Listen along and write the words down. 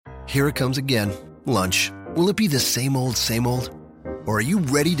Here it comes again. Lunch. Will it be the same old, same old? Or are you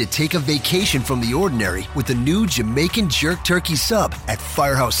ready to take a vacation from the ordinary with the new Jamaican Jerk Turkey Sub at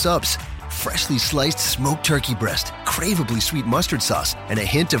Firehouse Subs? Freshly sliced smoked turkey breast, craveably sweet mustard sauce, and a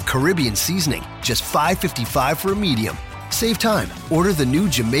hint of Caribbean seasoning. Just $5.55 for a medium. Save time. Order the new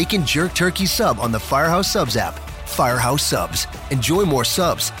Jamaican Jerk Turkey Sub on the Firehouse Subs app. Firehouse Subs. Enjoy more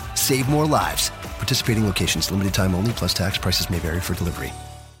subs. Save more lives. Participating locations. Limited time only, plus tax. Prices may vary for delivery.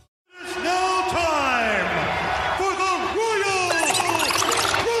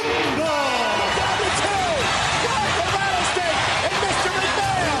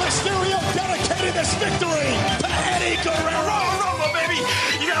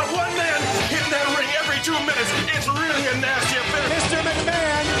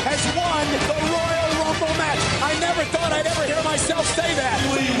 Thought I'd ever hear myself say that.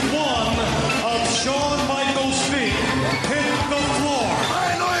 One of Shawn Michaels' feet hit the floor.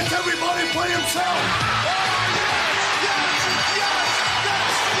 I anoint everybody play himself.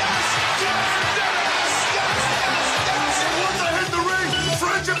 And once I hit the ring,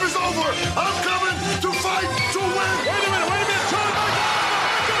 friendship is over. I'm coming to fight to win. Wait a minute, Shawn Michaels.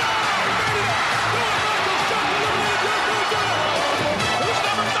 Who's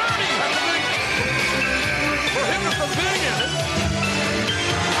number 30? For him to being in it.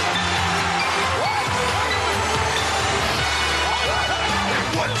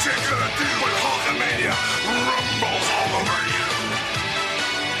 What you gonna do when Hulkamania rumbles all over you?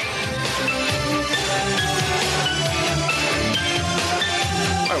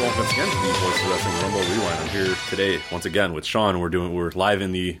 All right, welcome once again to the Voice of Wrestling Rumble Rewind. I'm here today once again with Sean. We're live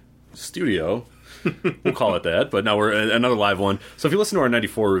in the studio. We'll call it that, but now we're another live one. So if you listen to our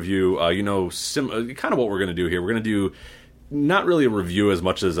 94 review, you know kind of what we're going to do here. We're going to do not really a review as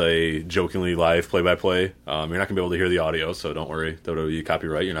much as a jokingly live play-by-play. You're not going to be able to hear the audio, so don't worry. WWE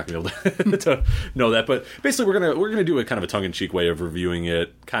copyright, you're not going to be able to know that. But basically, we're gonna do a kind of a tongue-in-cheek way of reviewing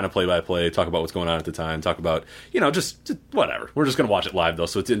it, kind of play-by-play, talk about what's going on at the time, talk about, just whatever. We're just going to watch it live, though,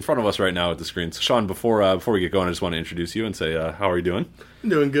 so it's in front of us right now at the screen. So, Sean, before we get going, I just want to introduce you and say, how are you doing?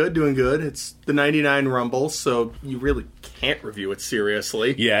 Doing good. It's the 99 Rumble, so you really can't review it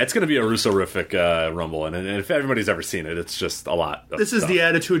seriously. Yeah, it's going to be a Russo-rific Rumble, and if everybody's ever seen it, it's just a lot of This is stuff. the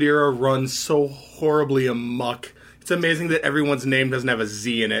Attitude Era run so horribly amok. It's amazing that everyone's name doesn't have a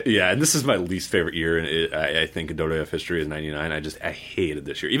Z in it. Yeah, and this is my least favorite year, and I think in WWF history is 99. I hated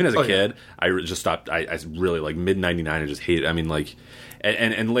this year. Even as a kid, I just stopped. I really, like, mid-99, I just hate it. I mean, like...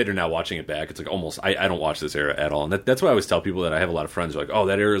 And later now watching it back, it's like almost I don't watch this era at all, and that's why I always tell people that I have a lot of friends who are like, oh,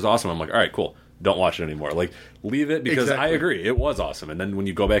 that era is awesome. I'm like, all right, cool, don't watch it anymore. Like, leave it, because I agree, it was awesome. And then when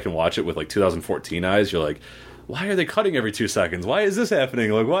you go back and watch it with like 2014 eyes, you're like, why are they cutting every 2 seconds? Why is this happening?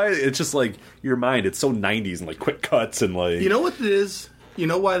 Like, why? It's just like your mind. It's so 90s and like quick cuts and like. You know what it is? You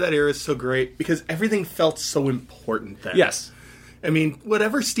know why that era is so great? Because everything felt so important then. Yes. I mean,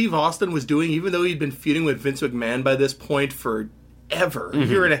 whatever Steve Austin was doing, even though he'd been feuding with Vince McMahon by this point for a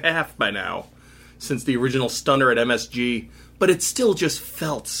year and a half by now, since the original stunner at MSG, but it still just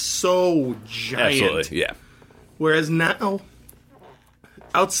felt so giant. Absolutely, yeah. Whereas now,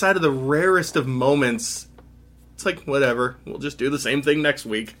 outside of the rarest of moments, it's like, whatever, we'll just do the same thing next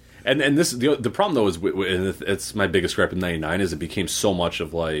week. And this the problem though is, and it's my biggest gripe in '99, is it became so much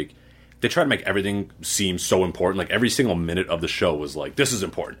of like, they try to make everything seem so important. Like, every single minute of the show was like, this is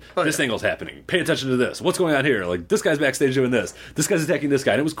important. This angle's happening. Pay attention to this. What's going on here? Like, this guy's backstage doing this. This guy's attacking this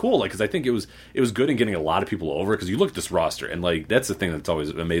guy. And it was cool, like, because I think it was good in getting a lot of people over, because you look at this roster, and, like, that's the thing that's always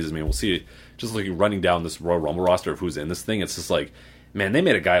amazes me. And we'll see it just, like, running down this Royal Rumble roster of who's in this thing. It's just like, man, they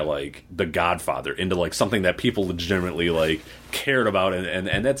made a guy like The Godfather into, like, something that people legitimately, like, cared about.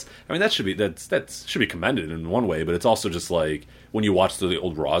 And that's, I mean, that should be commended in one way, but it's also just, like, when you watch the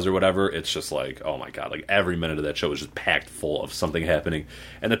old Raws or whatever, it's just like, oh my god, like, every minute of that show is just packed full of something happening.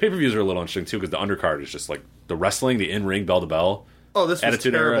 And the pay-per-views are a little interesting, too, because the undercard is just, like, the wrestling, the in-ring, bell-to-bell. Oh, this was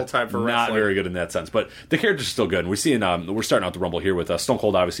Attitude terrible era, time for not wrestling. very good in that sense. But the characters are still good. And we're starting out the Rumble here with Stone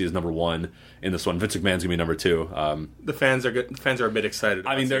Cold, obviously, is number 1 in this one. Vince McMahon's going to be number 2. The fans are good. The fans are a bit excited.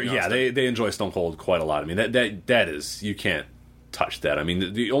 I mean, they enjoy Stone Cold quite a lot. I mean, that is, you can't touch that. I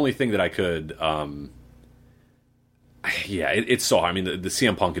mean, the only thing that I could... it's so hard. I mean, the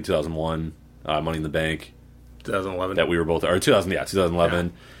CM Punk in 2001, Money in the Bank, 2011, that we were both, or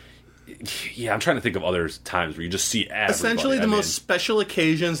 2011. Yeah, I'm trying to think of other times where you just see everybody. Essentially, the most special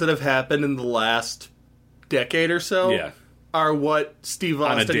occasions that have happened in the last decade or so are what Steve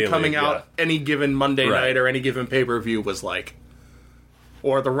Austin coming out any given Monday night or any given pay-per-view was like.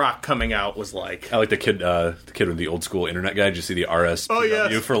 or The Rock coming out was like. I like the kid with the old school internet guy. Did you see the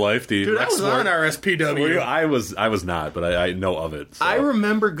RSPW for life? The Dude, I was on RSPW. I was not, but I know of it. So. I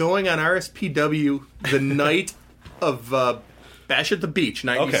remember going on RSPW the night of Bash at the Beach,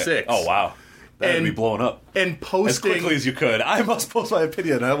 96. Okay. Oh, wow. That'd be blowing up. And posting... As quickly as you could. I must post my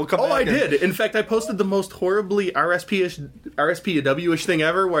opinion. I will come back. I did. In fact, I posted the most horribly RSPW-ish thing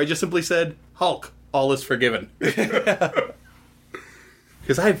ever, where I just simply said, Hulk, all is forgiven. Because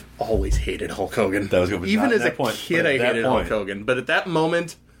I've always hated Hulk Hogan. That was good, even as a kid, I hated Hulk Hogan. But at that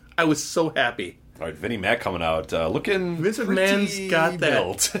moment, I was so happy. All right, Vinnie Mac coming out, looking Vince McMahon's got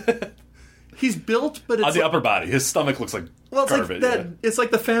built. that. He's built, but it's on the upper body. His stomach looks like garbage. Like that. Yeah. It's like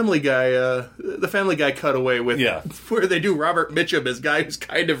the Family Guy cutaway with where they do Robert Mitchum as guy who's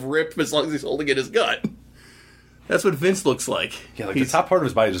kind of ripped as long as he's holding in his gut. That's what Vince looks like. Yeah, like the top part of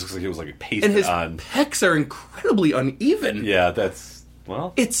his body just looks like it was like pasted on. And his pecs are incredibly uneven. Yeah,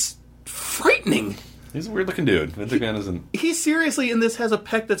 it's frightening. He's a weird looking dude. Vince McMahon isn't. He seriously in this has a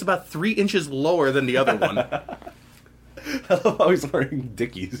pec that's about 3 inches lower than the other one. I love how he's wearing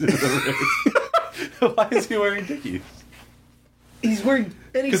Dickies. Why is he wearing Dickies? He's wearing...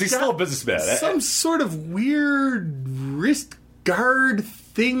 Because he's still a businessman. Some sort of weird wrist guard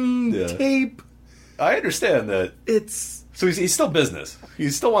thing tape. I understand that. So he's still business. He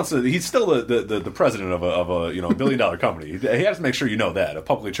still wants to... He's still the president of a $1 billion company. He has to make sure you know that. A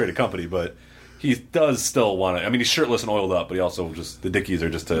publicly traded company, but... He does still want to... I mean, he's shirtless and oiled up, but he also just... The Dickies are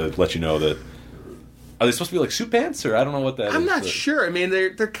just to let you know that... Are they supposed to be like suit pants, or I don't know what that is? I'm not sure. I mean,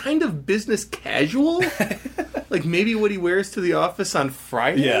 they're kind of business casual. Like maybe what he wears to the office on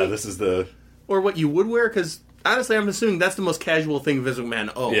Friday? Yeah, this is the... Or what you would wear, because honestly, I'm assuming that's the most casual thing Vince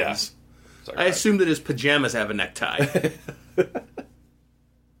McMahon owns. Yeah. I assume that his pajamas have a necktie.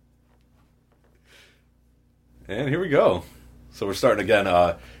 And here we go. So we're starting again.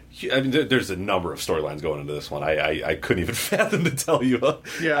 I mean, there's a number of storylines going into this one. I couldn't even fathom to tell you.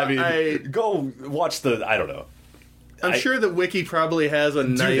 I mean, go watch the... I don't know. I'm sure that Wiki probably has a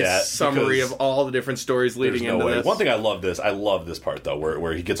nice summary of all the different stories leading into this. One thing I love this part, though,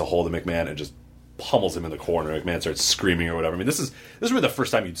 where he gets a hold of McMahon and just pummels him in the corner. McMahon starts screaming or whatever. I mean, this is really the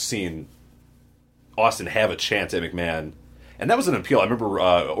first time you'd seen Austin have a chance at McMahon. And that was an appeal. I remember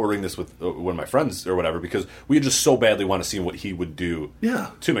ordering this with one of my friends or whatever because we just so badly want to see what he would do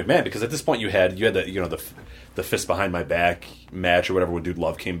to McMahon. Because at this point you had the fist behind my back match or whatever when Dude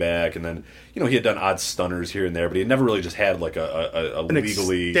Love came back, and then he had done odd stunners here and there, but he had never really just had like an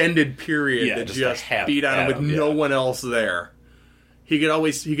legally extended period that just beat on him with no one else there. He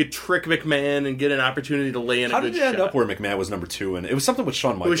could trick McMahon and get an opportunity to lay in a good shot. How did it end up where McMahon was number 2? And it was something with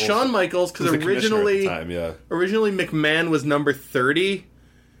Shawn Michaels. It was Shawn Michaels because originally McMahon was number 30,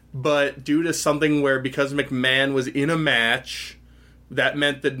 but due to something because McMahon was in a match, that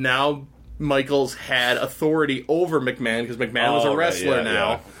meant that now Michaels had authority over McMahon because McMahon was a wrestler now.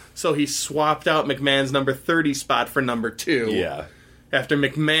 Yeah. So he swapped out McMahon's number 30 spot for number 2. Yeah. After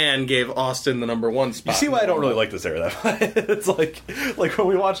McMahon gave Austin the number 1 spot. You see why I don't really like this era that much? It's like when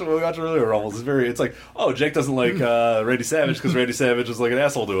we watch earlier Rumbles, it's like, oh, Jake doesn't like Randy Savage because Randy Savage was like an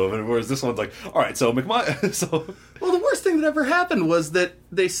asshole to him, and whereas this one's like, all right, so McMahon. Well, the worst thing that ever happened was that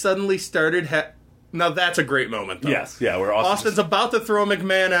they suddenly started. Now that's a great moment, though. Yes, yeah, where Austin's about to throw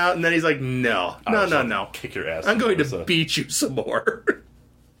McMahon out, and then he's like, no, kick your ass. I'm going to beat you some more.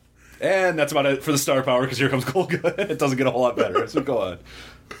 And that's about it for the star power, because here comes Golga. It doesn't get a whole lot better, so go on.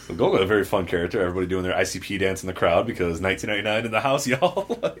 So Golga, a very fun character. Everybody doing their ICP dance in the crowd, because 1999 in the house, y'all.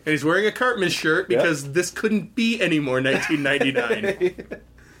 And he's wearing a Cartman shirt, because this couldn't be anymore 1999.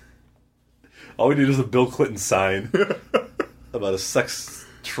 All we need is a Bill Clinton sign about a sex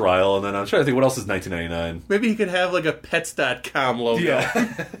trial, and then I'm trying to think, what else is 1999? Maybe he could have like a Pets.com logo.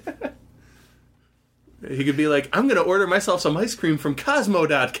 Yeah. He could be like, I'm going to order myself some ice cream from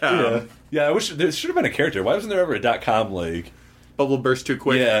Cosmo.com. Yeah, I wish there should have been a character. Why wasn't there ever a .com like... Bubble burst too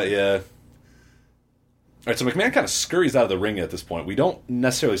quick. Yeah. All right, so McMahon kind of scurries out of the ring at this point. We don't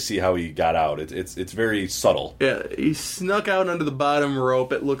necessarily see how he got out. It's very subtle. Yeah, he snuck out under the bottom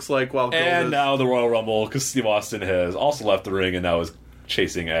rope, it looks like, while And now the Royal Rumble, because Steve Austin has also left the ring and now is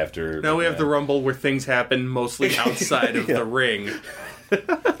chasing after... Now we have the Rumble where things happen mostly outside of the ring.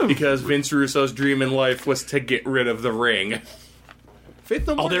 Because Vince Russo's dream in life was to get rid of the ring. Faith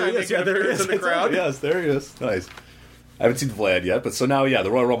No More. Oh, there he is. Yeah, there he is in the crowd. Yes, there he is. Nice. I haven't seen Vlad yet, but so now, the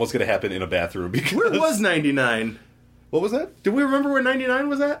Royal Rumble's going to happen in a bathroom. Because... Where was 99? What was that? Do we remember where 99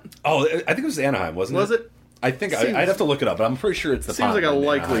 was at? Oh, I think it was Anaheim, wasn't it? Was it? I think I'd have to look it up, but I'm pretty sure it's the Seems like a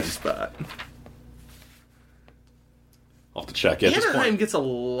likely Anaheim spot. I'll have to check. Yeah, Anaheim gets a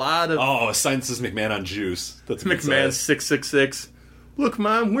lot of... Oh, a sign says McMahon on juice. That's McMahon 666. Look,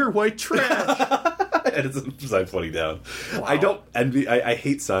 Mom, we're white trash. And it's a sign floating down. Wow. I don't envy. I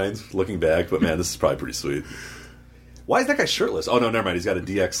hate signs looking back, but man, this is probably pretty sweet. Why is that guy shirtless? Oh no, never mind. He's got a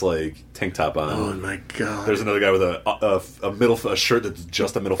DX like tank top on. Oh my god. There's another guy with a shirt that's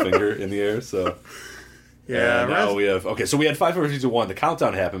just a middle finger in the air. So yeah. Now we have so we had 5, 4, 3, 2, 1. The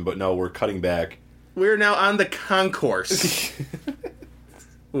countdown happened, but no, we're cutting back. We're now on the concourse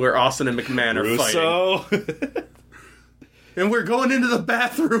where Austin and McMahon are fighting. And we're going into the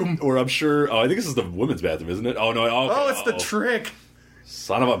bathroom. Or I'm sure... I think this is the women's bathroom, isn't it? Oh, no. Okay. It's the trick.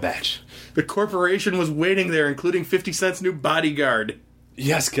 Son of a bitch. The corporation was waiting there, including 50 Cent's new bodyguard.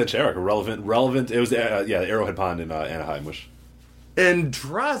 Yes, Ken Shamrock. Relevant. It was, the Arrowhead Pond in Anaheim, which... And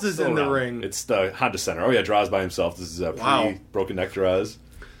Droz is in the ring. It's the Honda Center. Oh, yeah, Droz by himself. This is pre-broken neck Droz.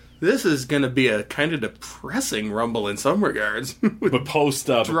 This is going to be a kind of depressing Rumble in some regards. But post...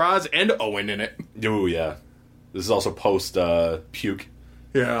 Droz and Owen in it. Oh, yeah. This is also post puke.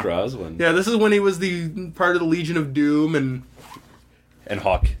 Yeah. Droz. Yeah, this is when he was the part of the Legion of Doom, and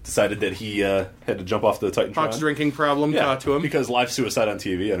Hawk decided that he had to jump off the Titantron. Hawk's drinking problem got to him. Because live suicide on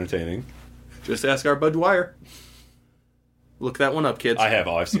TV, entertaining. Just ask our Bud Dwyer. Look that one up, kids. I have.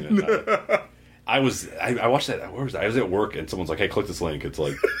 Oh, I've seen it. I watched that. Where was I? I was at work, and someone's like, "Hey, click this link." It's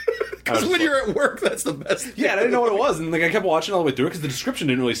like... Because when you're at work, that's the best thing. Yeah, and I didn't know what it was, and like I kept watching all the way through it because the description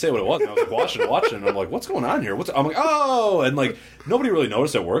didn't really say what it was. And I was like watching, and I'm like, "What's going on here?" I'm like, "Oh!" And like nobody really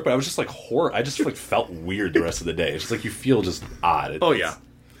noticed at work, but I was just like I just like felt weird the rest of the day. It's just like you feel just odd. Yeah.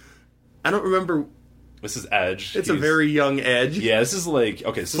 I don't remember. This is Edge. It's a very young Edge. Yeah, this is like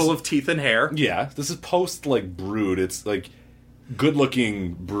full of teeth and hair. Yeah, this is post like Brood. It's like good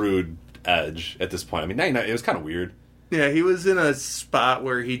looking Brood Edge at this point. I mean, 99. It was kind of weird. Yeah, he was in a spot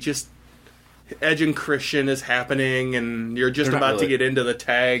where he just... Edge and Christian is happening, and you're just about to get into the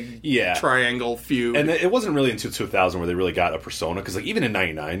tag triangle feud. And it wasn't really until 2000 where they really got a persona, because like even in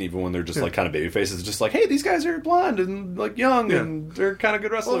 99, even when they're just like kind of baby faces, it's just like, hey, these guys are blonde and like young, and they're kind of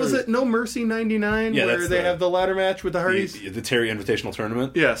good wrestlers. What was it? No Mercy 99, where they have the ladder match with the Hardys? The Terry Invitational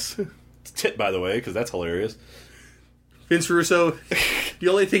Tournament? Yes. It's tit, by the way, because that's hilarious. Vince Russo, the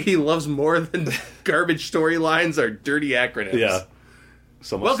only thing he loves more than garbage storylines are dirty acronyms. Yeah.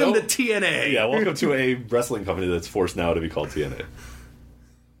 Welcome to TNA. Yeah, welcome to a wrestling company that's forced now to be called TNA.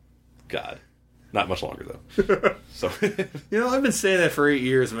 God. Not much longer, though. So, I've been saying that for 8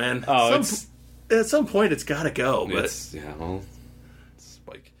 years, man. At some point, it's got to go. But Spike.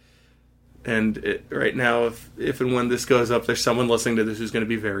 And right now, if and when this goes up, there's someone listening to this who's going to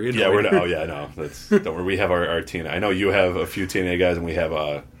be very annoyed. Don't worry. We have our TNA. I know you have a few TNA guys, and we have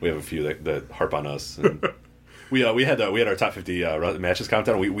a few that harp on us. And we had our top 50 matches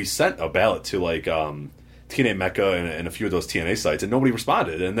countdown. We sent a ballot to like TNA Mecca and a few of those TNA sites, and nobody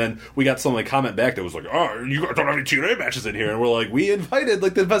responded. And then we got some like comment back that was like, "Oh, you guys don't have any TNA matches in here," and we're like, "We invited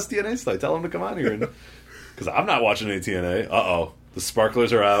like the best TNA site. Tell them to come on here." Because I'm not watching any TNA. The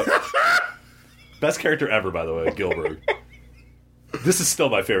sparklers are out. Best character ever, by the way, Gilbert. This is still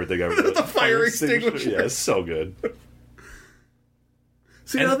my favorite thing ever. The fire extinguisher. Yeah, it's so good.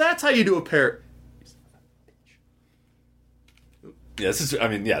 So that's how you do a pair. Yeah, this is. I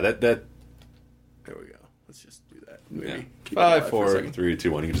mean, that. There we go. Let's just do that. Maybe 5, 4, 3,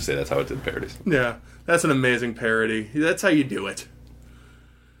 2, 1. You can just say that's how it did parodies. Yeah, that's an amazing parody. That's how you do it.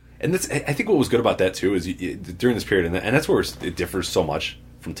 And that's. I think what was good about that too is during this period, and that's where it differs so much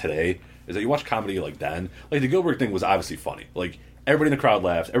from today. Is that you watch comedy like then, like the Gilbert thing was obviously funny. Like everybody in the crowd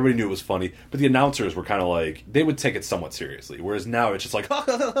laughed, everybody knew it was funny, but the announcers were kind of like they would take it somewhat seriously. Whereas now it's just like,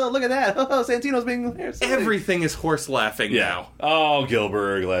 oh, look at that, Santino's being here. Everything is horse laughing now. Oh,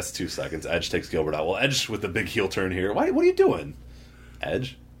 Gilbert, last 2 seconds, Edge takes Gilbert out. Well, Edge with the big heel turn here. What are you doing,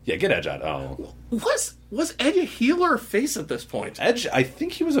 Edge? Yeah, get Edge out. Oh, was Edge a heel or a face at this point? Edge, I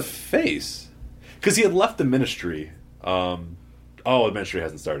think he was a face because he had left the Ministry. The Ministry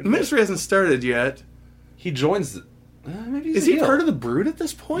hasn't started. The Ministry hasn't started yet. He joins. Maybe is he part of the Brood at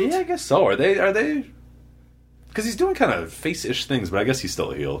this point? Yeah, I guess so. Are they? Because he's doing kind of face-ish things, but I guess he's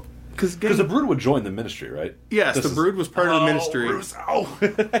still a heel. Because the Brood would join the Ministry, right? Yes, the Brood was part of the Ministry.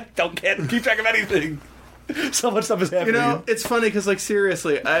 Can't keep track of anything. So much stuff is happening. It's funny because, like,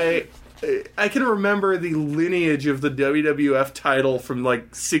 seriously, I can remember the lineage of the WWF title from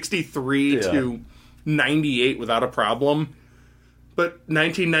like 63 to 98 without a problem. But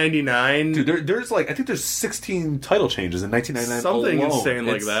 1999... Dude, there's like... I think there's 16 title changes in 1999 something alone. Insane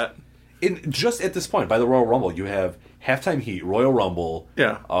like that. Just at this point, by the Royal Rumble, you have Halftime Heat, Royal Rumble.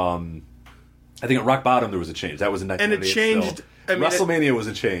 Yeah. I think at Rock Bottom there was a change. That was in 1998. And it changed... WrestleMania was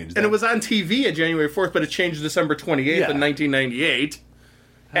a change. And it was on TV at January 4th, but it changed December 28th in 1998.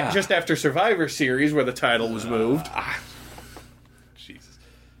 Just after Survivor Series, where the title was moved.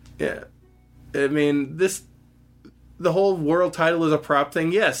 Yeah. I mean, the whole world title is a prop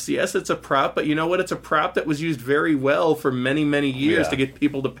thing. Yes, it's a prop, but you know what? It's a prop that was used very well for many, many years to get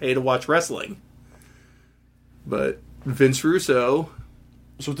people to pay to watch wrestling. But Vince Russo...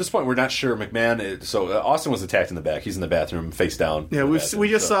 So at this point, we're not sure. McMahon... So Austin was attacked in the back. He's in the bathroom, face down. Yeah, we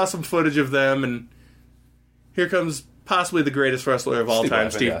just saw some footage of them, and here comes possibly the greatest wrestler of all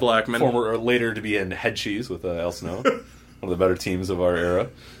time, Steve Blackman. Former, or later to be in Head Cheese with Al Snow. One of the better teams of our era.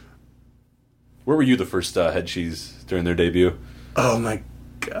 Where were you the first Head Cheese during their debut? Oh my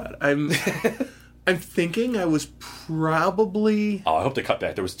god, I'm thinking I was probably... Oh, I hope they cut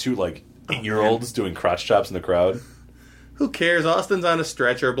back. There was two 8-year-olds doing crotch chops in the crowd. Who cares? Austin's on a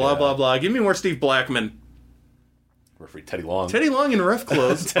stretcher. Blah blah blah. Give me more Steve Blackman. Referee Teddy Long. Teddy Long in ref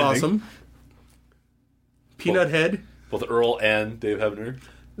clothes. Awesome. Peanut Head. Both Earl and Dave Hebner.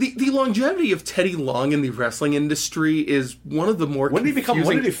 The longevity of Teddy Long in the wrestling industry is one of the more When did he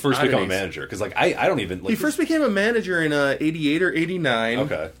first become a oddities. manager? Because I don't even... he first became a manager in 88 or 89.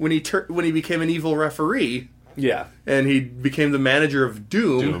 Okay. When he became an evil referee. Yeah. And he became the manager of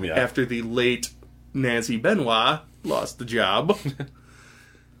Doom yeah. after the late Nancy Benoit lost the job.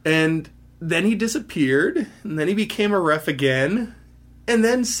 And then he disappeared, and then he became a ref again, and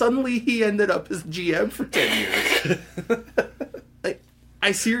then suddenly he ended up as GM for 10 years.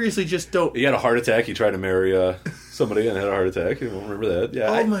 I seriously just don't... He had a heart attack. He tried to marry somebody and had a heart attack. You won't remember that. Yeah.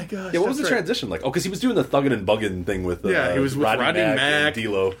 Oh my gosh. Yeah, what was the transition like? Oh, because he was doing the thuggin' and buggin' thing with he was with Rodney Mack and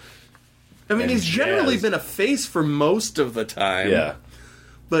D'Lo. I mean, he's generally been a face for most of the time. Yeah.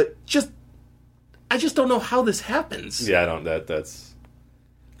 But I just don't know how this happens. Yeah, I don't... That's...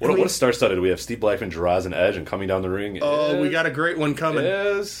 What a star-studded. We have Steve Blackman, Jaraz, and Edge, and coming down the ring... we got a great one coming.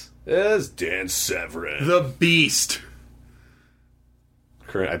 Is Dan Severn. The Beast.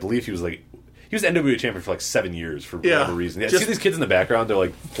 I believe he was the NWA champion for 7 years for whatever reason. Yeah, see these kids in the background? They're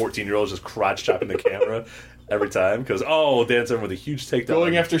 14-year-olds just crotch chopping the camera every time because Dan Severn with a huge takedown.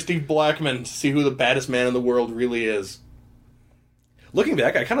 Going after Steve Blackman to see who the baddest man in the world really is. Looking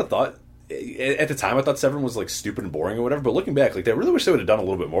back, I kind of thought at the time I thought Severn was stupid and boring or whatever. But looking back, I really wish they would have done a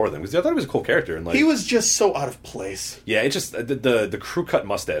little bit more with him because I thought he was a cool character and he was just so out of place. Yeah, it just the crew cut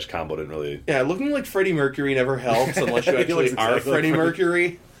mustache combo didn't really. Yeah, looking like Freddie Mercury never helps unless you actually are Freddie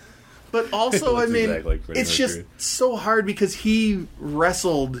Mercury. But also, I mean, it's just so hard because he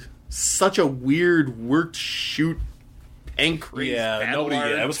wrestled such a weird worked shoot pancreas.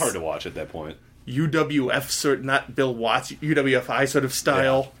 Yeah, it was hard to watch at that point. UWF not Bill Watts, UWFI sort of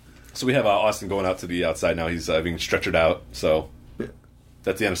style. Yeah. So we have Austin going out to the outside now. He's being stretchered out. So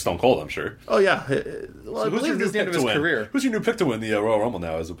that's the end of Stone Cold, I'm sure. Oh yeah. Well, I believe this is the end of his career. Who's your new pick to win the Royal Rumble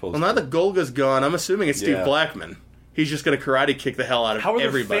now, as opposed? Well, now that Golga's gone, I'm assuming it's Steve Blackman. He's just going to karate kick the hell out of everybody.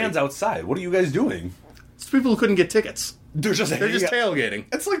 How are the fans outside? What are you guys doing? It's people who couldn't get tickets. They're just tailgating.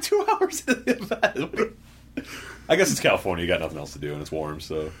 It's 2 hours into the event. I guess it's California. You got nothing else to do, and it's warm,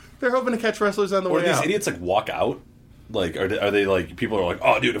 so they're hoping to catch wrestlers on the way out. Or these idiots walk out. Are they people are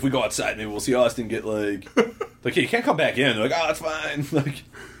oh dude, if we go outside, maybe we'll see Austin get hey, you can't come back in. They're it's fine.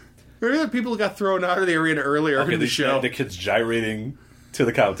 Maybe the people who got thrown out of the arena earlier in the show. The kids gyrating to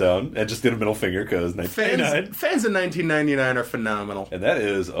the countdown and just did a middle finger because 1999. Fans in 1999 are phenomenal. And that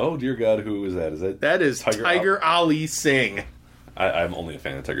is, oh dear God, who is that? That is Tiger Ali Singh. I'm only a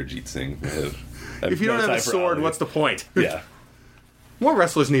fan of Tiger Jeet Singh. If you don't have a sword, what's the point? Yeah. More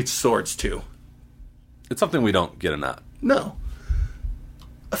wrestlers need swords too. It's something we don't get enough. No.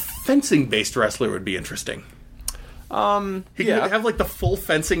 A fencing-based wrestler would be interesting. He could have the full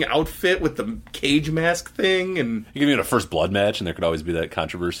fencing outfit with the cage mask thing, and you could be in a first blood match, and there could always be that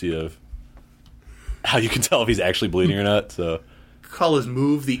controversy of how you can tell if he's actually bleeding or not. So call his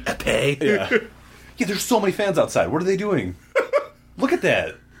move the épée. Yeah, there's so many fans outside. What are they doing? Look at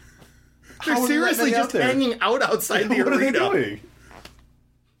that. They're seriously just hanging out outside the arena. What are they doing?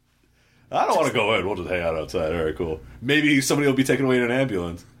 I don't want to go in. We'll just hang out outside. All right, cool. Maybe somebody will be taken away in an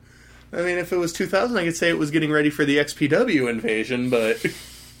ambulance. I mean, if it was 2000, I could say it was getting ready for the XPW invasion, but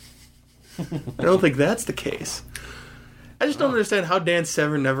I don't think that's the case. I just don't understand how Dan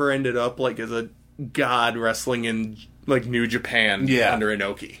Severn never ended up as a god wrestling in New Japan under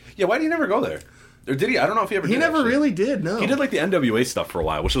Inoki. Yeah, why did he never go there? Or did he? I don't know if he ever did. He never really did, no. He did the NWA stuff for a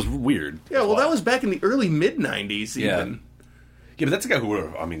while, which was weird. Yeah, well, that was back in the early mid-90s even. Yeah, but that's a guy who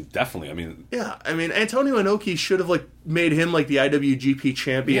would have, definitely, Yeah, Antonio Inoki should have, made him, the IWGP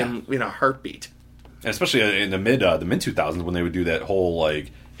champion in a heartbeat. And especially in the mid-2000s when they would do that whole,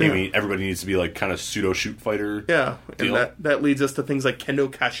 everybody needs to be, kind of pseudo-shoot fighter deal. And that leads us to things like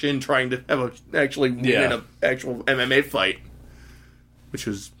Kendo Kashin trying to actually win an actual MMA fight. Which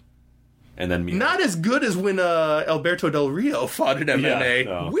was... And then not as good as when Alberto Del Rio fought in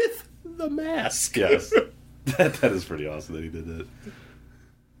MMA with the mask. Yes. that is pretty awesome that he did that.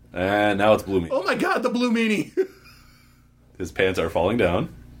 And now it's Blue Meanie. Oh my God, the Blue Meanie. His pants are falling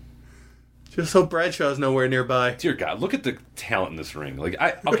down. Just hope Bradshaw's nowhere nearby. Dear God, look at the talent in this ring.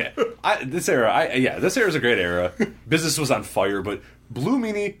 This era, this era is a great era. Business was on fire, but Blue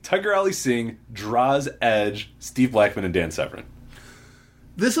Meanie, Tiger Ali Singh, Droz, Edge, Steve Blackman, and Dan Severn.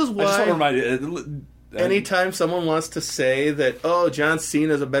 This is why. I just want to remind you. Anytime someone wants to say that, oh, John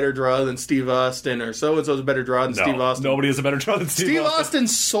Cena's a better draw than Steve Austin, or so-and-so's a better draw than Steve Austin. Nobody is a better draw than Steve Austin. Austin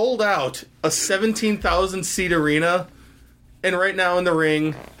sold out a 17,000-seat arena, and right now in the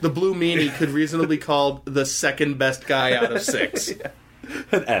ring, the Blue Meanie could reasonably be called the second best guy out of 6. Yeah.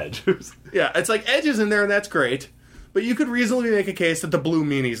 An Edge. Yeah, it's like Edge is in there, and that's great, but you could reasonably make a case that the Blue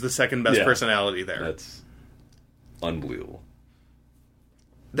Meanie's the second best personality there. That's unbelievable.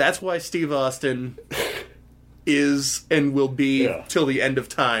 That's why Steve Austin is and will be, till the end of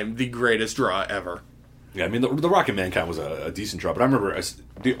time, the greatest draw ever. Yeah, I mean, the Rock and Mankind was a decent draw, but I remember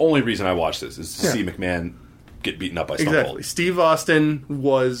the only reason I watched this is to see McMahon get beaten up by Stone Cold. Exactly. Steve Austin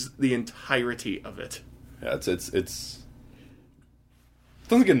was the entirety of it. Yeah, it doesn't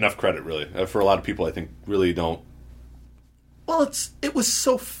get enough credit, really. For a lot of people, I think, really don't. Well, it was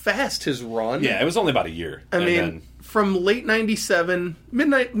so fast, his run. Yeah, it was only about a year. I mean, from late 97,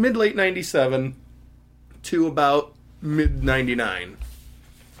 mid-late 97 to about mid-99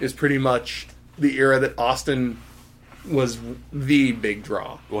 is pretty much the era that Austin was the big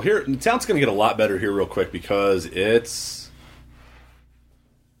draw. Well, here, talent's going to get a lot better here real quick because we're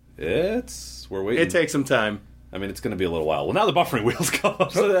waiting. It takes some time. I mean, it's going to be a little while. Well, now the buffering wheels come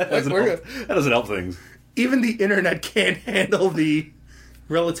up, so that doesn't help things. Even the internet can't handle the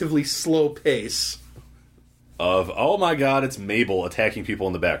relatively slow pace of, oh my God, it's Mabel attacking people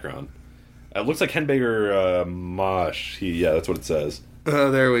in the background. It looks like Henbager Mosh. That's what it says.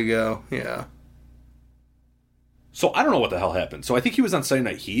 Oh, there we go. Yeah. So I don't know what the hell happened. So I think he was on Saturday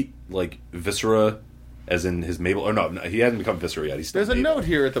Night Heat, like Viscera, as in his Mabel. Or no, he hadn't become Viscera yet. He's still There's Mabel. a note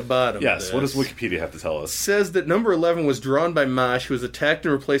here at the bottom. Yes, what does Wikipedia have to tell us? It says that number 11 was drawn by Mosh, who was attacked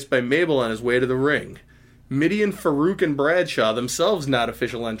and replaced by Mabel on his way to the ring. Midian, Farouk, and Bradshaw, themselves not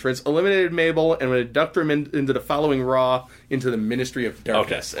official entrants, eliminated Mabel and would induct him into the following Raw into the Ministry of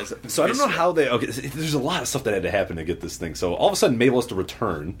Darkness. Okay. So I don't know how they... Okay, there's a lot of stuff that had to happen to get this thing. So all of a sudden, Mabel has to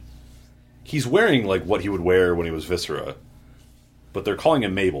return. He's wearing like what he would wear when he was Viscera. But they're calling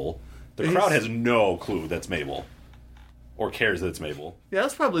him Mabel. The crowd has no clue that's Mabel. Or cares that it's Mabel. Yeah,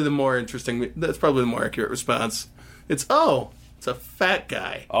 that's probably the more interesting... That's probably the more accurate response. It's a fat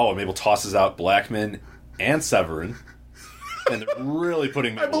guy. Oh, and Mabel tosses out Blackman and Severin, and they're really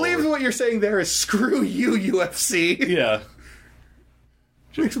putting Mabel I believe over. what you're saying there is screw you, UFC. Yeah.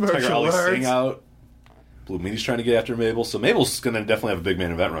 Mixed Tiger martial Ali arts. Singh out. Blue Meanie's trying to get after Mabel, so Mabel's going to definitely have a big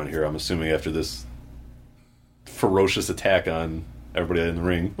main event run here, I'm assuming, after this ferocious attack on everybody in the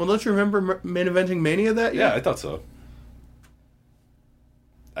ring. Well, don't you remember main eventing Mania that year? Yeah, I thought so.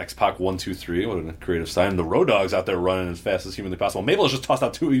 X-Pac 1, 2, 3. What a creative sign. The Road Dogg's out there running as fast as humanly possible. Mabel has just tossed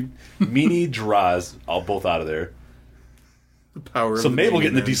out 2 Meanie draws, both out of there. The power so of Mabel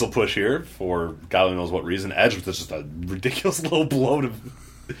getting the man. diesel push here for God only knows what reason. Edge with just a ridiculous little blow to...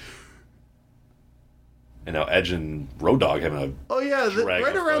 And now Edge and Road Dogg having a... Oh yeah,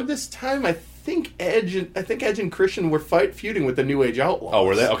 right around this time, I think Edge and Christian were feuding with the New Age Outlaws. Oh,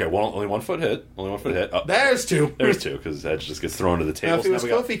 were they? Okay, well, only 1 foot hit. Oh, There's 2. There's 2, because Edge just gets thrown to the table. Now, if it was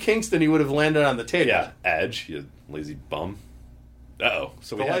Kofi Kingston, he would have landed on the table. Yeah, Edge, you lazy bum. Uh-oh.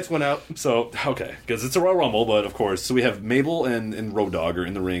 So the lights went out. So, okay, because it's a Royal Rumble, but of course, so we have Mabel and Road Dogg are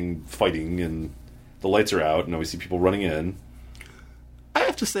in the ring fighting, and the lights are out, and now we see people running in. I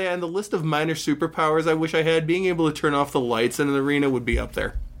have to say, on the list of minor superpowers I wish I had, being able to turn off the lights in an arena would be up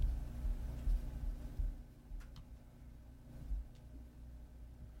there.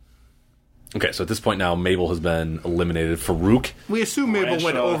 Okay, so at this point now, Mabel has been eliminated. Farouk. We assume Mabel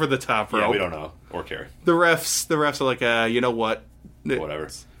went over the top rope. Yeah, we don't know or care. The refs are like, you know what? Whatever.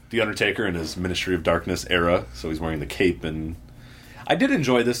 The Undertaker in his Ministry of Darkness era, so he's wearing the cape, and I did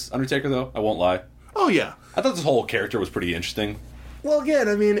enjoy this Undertaker, though. I won't lie. Oh yeah, I thought this whole character was pretty interesting. Well, again,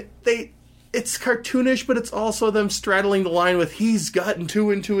 I mean, it's cartoonish, but it's also them straddling the line with he's gotten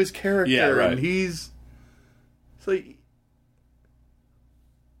too into his character, yeah, right. And he's so.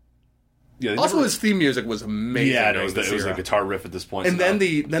 Yeah, also, his theme music was amazing. Yeah, it was a guitar riff at this point. And then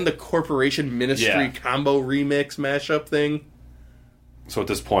the Corporation Ministry combo remix mashup thing. So at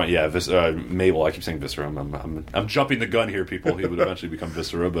this point, Mabel. I keep saying Viscera. I'm jumping the gun here, people. He would eventually become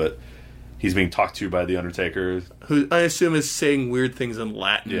Viscera, but He's being talked to by the Undertaker, who I assume is saying weird things in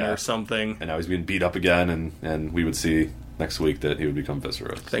Latin or something. And now he's being beat up again, and we would see next week that he would become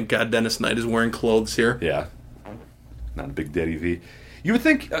Viscera. Thank God Dennis Knight is wearing clothes here. Yeah. Not a big Daddy V. You would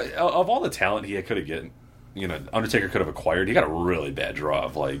think, of all the talent he could have gotten, Undertaker could have acquired, he got a really bad draw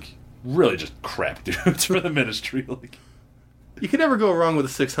of, really just crap dudes for the ministry. You can never go wrong with a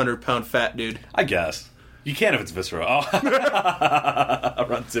 600-pound fat dude. I guess. You can if it's Viscera. Oh.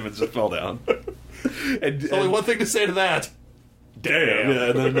 Ron Simmons just fell down. There's only one thing to say to that. Damn. Yeah,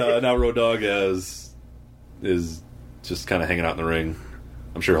 and then now Road Dogg is just kind of hanging out in the ring.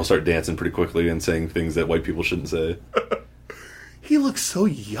 I'm sure he'll start dancing pretty quickly and saying things that white people shouldn't say. He looks so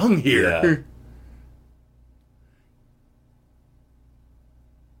young here. Yeah.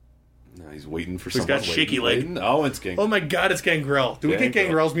 No, he's waiting for someone. He's got shaky leg. Oh, it's Gangrel. Oh my God, it's Gangrel. Do we get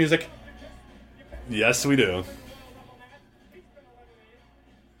Gangrel's music? Yes, we do.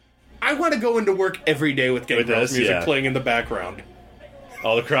 I want to go into work every day with Gangrel's music playing in the background.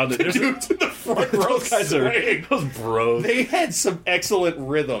 Oh, the crowd. The dudes in the front row swaying. Those bros. They had some excellent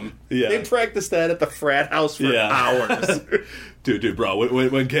rhythm. Yeah. They practiced that at the frat house for hours. Dude, bro.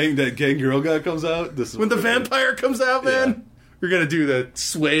 When Gangrel guy comes out, this is when the vampire comes out, man. We're going to do the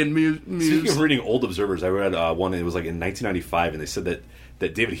swaying music. Speaking of reading old observers, I read one, it was in 1995, and they said that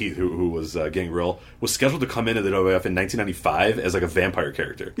David Heath, who was Gangrel, was scheduled to come into the WWF in 1995 as a vampire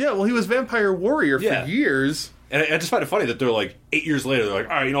character. Yeah, well, he was Vampire Warrior for years. And I just find it funny that they're 8 years later, they're like,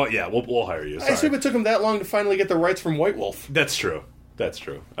 all right, you know what, yeah, we'll hire you. Sorry. I assume it took him that long to finally get the rights from White Wolf. That's true.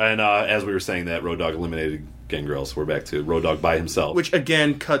 And as we were saying that, Road Dogg eliminated Gangrel, so we're back to Road Dogg by himself. Which,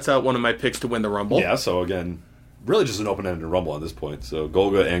 again, cuts out one of my picks to win the Rumble. Yeah, so again, really just an open-ended Rumble at this point. So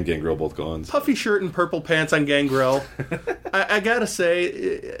Golga and Gangrel both gone. So. Puffy shirt and purple pants on Gangrel. I gotta say,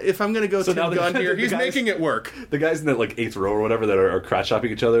 if I'm gonna go Tim Gunn here, he's making it work. The guys in that 8th row or whatever that are crotch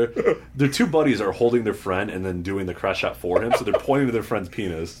shopping each other, their two buddies are holding their friend and then doing the crotch shot for him, so they're pointing to their friend's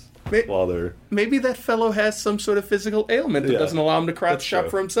penis while they're... Maybe that fellow has some sort of physical ailment that doesn't allow him to crotch shop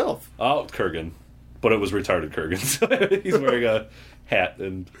for himself. Oh, Kurgan. But it was retarded Kurgan, so he's wearing a hat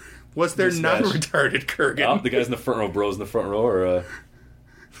and... Was there non-retarded Kurgan? Oh, the guys in the front row, bros in the front row, are...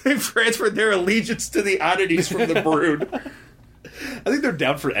 They've transferred their allegiance to the oddities from the Brood. I think they're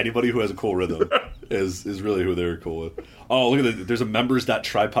down for anybody who has a cool rhythm. is really who they're cool with. Oh, look at that. There's a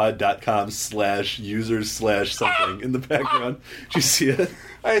members.tripod.com/users/something in the background. Did you see it?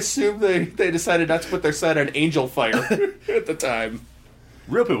 I assume they decided not to put their site on Angel Fire at the time.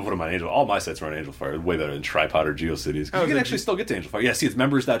 Real people put them on Angel. All my sites are on Angel Fire. Way better than Tripod or GeoCities. You can actually still get to Angel Fire. Yeah, see, it's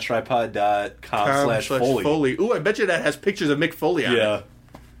members.tripod.com/Foley. Ooh, I bet you that has pictures of Mick Foley on it. Yeah.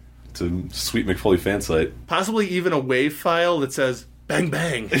 It's a sweet Mick Foley fan site. Possibly even a WAV file that says, bang,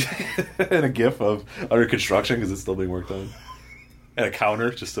 bang. And a GIF of under construction because it's still being worked on. And a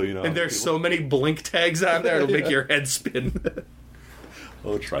counter, just so you know. And there's so many blink tags on there, it'll make your head spin.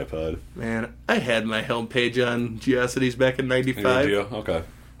 Oh, Tripod. Man, I had my home page on GeoCities back in 95. Yeah, okay.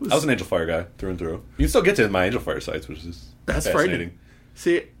 I was an Angel Fire guy, through and through. You can still get to my Angel Fire sites, which is fascinating.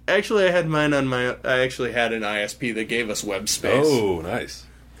 See, actually, I had mine on I actually had an ISP that gave us web space. Oh, nice.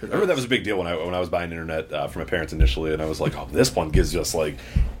 I remember that was a big deal when I was buying internet for my parents initially, and I was like, oh, this one gives us 8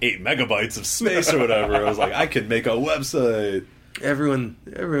 megabytes of space or whatever. I was like, I could make a website. Everyone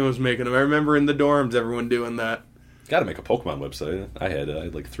was making them. I remember in the dorms, everyone doing that. Got to make a Pokemon website. I had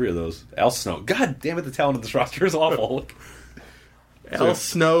 3 of those. Al Snow. God damn it, the talent of this roster is awful. Al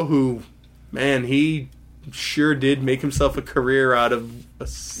Snow, who, man, he sure did make himself a career out of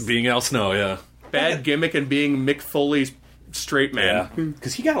being Al Snow, yeah. Bad gimmick and being Mick Foley's straight man. Yeah,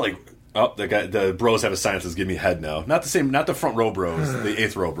 because he got the bros have a sign that says "Give me head" now. Not the front row bros, the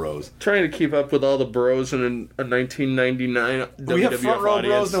 8th row bros. Trying to keep up with all the bros in a 1999 we have front row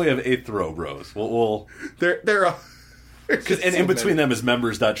audience. Bros, then we have 8th row bros. They're and in between them is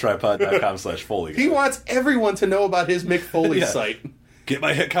members.tripod.com/Foley. He wants everyone to know about his Mick Foley site. Get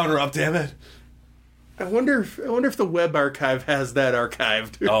my hit counter up, damn it. I wonder if the web archive has that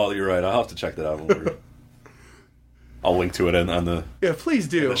archived. Oh, you're right. I'll have to check that out later. I'll link to it on the please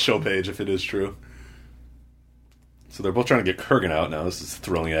do the show page if it is true. So they're both trying to get Kurgan out now. This is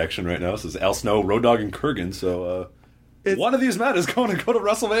thrilling action right now. This is Al Snow, Road Dogg, and Kurgan. So one of these men is going to go to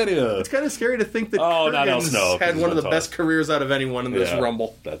WrestleMania. It's kind of scary to think that Kurgan's had one of the best careers out of anyone in this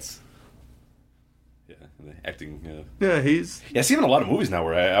Rumble. That's acting. He's see him in a lot of movies now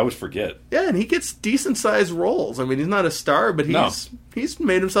where I always forget. Yeah, and he gets decent sized roles. I mean, he's not a star, but he's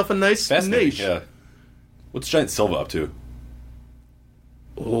made himself a nice niche. Yeah. What's Giant Silva up to?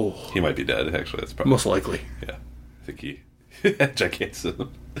 Oh, he might be dead. Actually, that's probably most likely. Yeah, I think he. Giant Silva.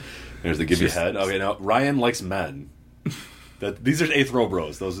 There's the give you head. Okay, now Ryan likes men. These are eighth row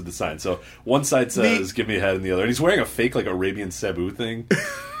bros. Those are the signs. So one side says "Give me a head," and the other, and he's wearing a fake like Arabian Sabu thing.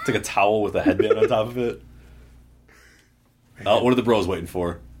 It's like a towel with a headband on top of it. What are the bros waiting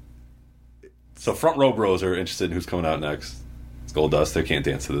for? So front row bros are interested in who's coming out next. It's Goldust. They can't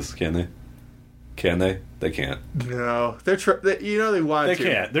dance to this, can they? Can they? They can't. No, they want They to.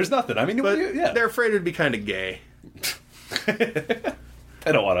 can't. There's nothing. I mean, But yeah. they're afraid it'd be kind of gay.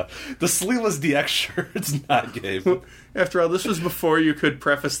 I don't want to. The sleeveless DX shirt's not gay. After all, this was before you could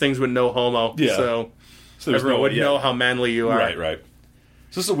preface things with no homo. Yeah. So there's everyone would know how manly you are. Right.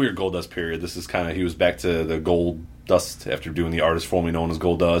 So this is a weird Goldust period. This is kind of, he was back to the Goldust after doing the artist formerly known as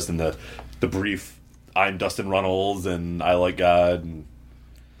Goldust, and the brief I'm Dustin Runnels and I Like God. And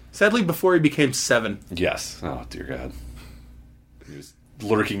Sadly, before he became 7. yes. Oh, dear God. He was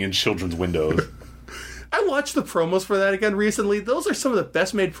lurking in children's windows. I watched the promos for that again recently. Those are some of the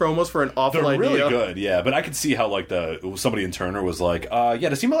best made promos for an awful They're idea. really good, yeah. But I could see how, like, somebody in Turner was like, yeah,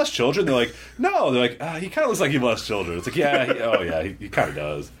 does he molest children? They're like, no. They're like, he kind of looks like he molests children. It's like, yeah, he kind of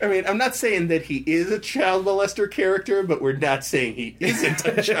does. I mean, I'm not saying that he is a child molester character, but we're not saying he isn't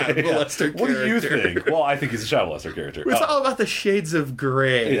a child molester character. What do you think? Well, I think he's a child molester character. It's all about the shades of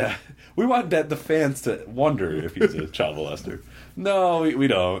gray. Yeah. We want the fans to wonder if he's a child molester. No, we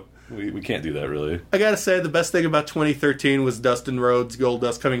don't. We can't do that, really. I gotta say, the best thing about 2013 was Dustin Rhodes,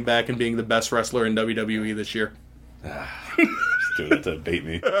 Goldust, coming back and being the best wrestler in WWE this year. Just doing that to bait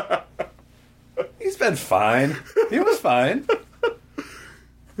me. He's been fine. He was fine.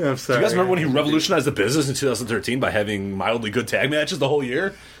 I'm sorry. Do you guys remember when he revolutionized the business in 2013 by having mildly good tag matches the whole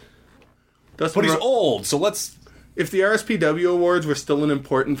year? But he's old, so let's... If the RSPW Awards were still an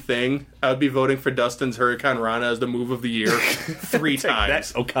important thing, I would be voting for Dustin's Hurricane Rana as the move of the year 3 times.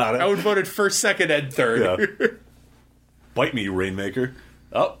 That's Okada. I would vote it first, second, and third. Yeah. Bite me, you Rainmaker.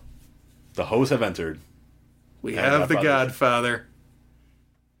 Oh, the hoes have entered. We have the Godfather.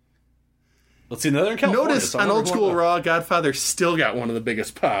 Let's see another in California. Notice on Old School Raw, Godfather still got one of the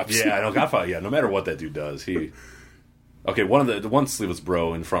biggest pops. Yeah, I know Godfather. Yeah, no matter what that dude does, he. Okay, one of the one sleeveless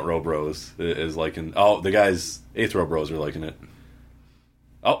bro in front row bros is liking. Oh, the guys eighth row bros are liking it.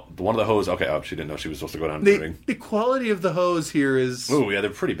 Oh, one of the hoes. Okay, she didn't know she was supposed to go down to the ring. The quality of the hose here is. Oh yeah,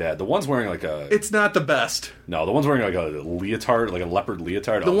 they're pretty bad. The one's wearing like a. It's not the best. No, the one's wearing like a leotard, like a leopard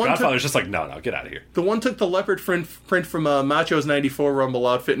leotard. Godfather's just like, no, get out of here. The one took the leopard print from Macho's '94 Rumble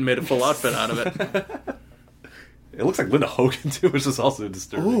outfit and made a full outfit out of it. It looks like Linda Hogan too, which is also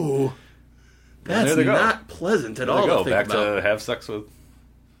disturbing. Ooh. That's not pleasant at all. To think back about. to have sex with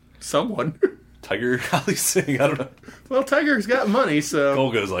someone. Tiger Ali Singh. I don't know. Well, Tiger's got money, so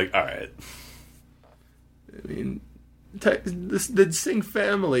Golga's like, all right. I mean, the Singh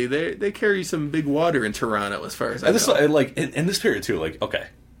family they carry some big water in Toronto, as far as I know. And like in this period too, like okay,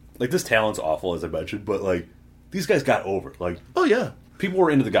 like this talent's awful as I mentioned, but like these guys got over. Like, oh yeah, people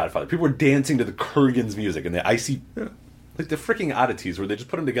were into the Godfather. People were dancing to the Kurgan's music and the icy. Yeah. Like the freaking oddities where they just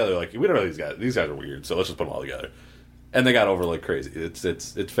put them together. Like, we don't know these guys. These guys are weird, so let's just put them all together. And they got over like crazy.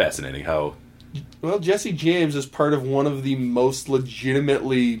 It's fascinating how. Well, Jesse James is part of one of the most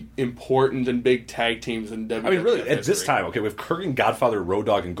legitimately important and big tag teams in WWE. I mean, really, at this time, okay, we have Kurgan, Godfather, Road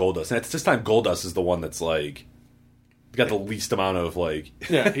Dogg, and Goldust, and at this time, Goldust is the one that's like got the least amount of like.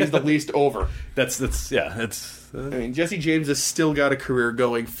 Yeah, he's the least over. It's. I mean, Jesse James has still got a career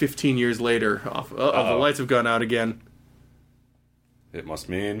going 15 years later. The lights have gone out again. It must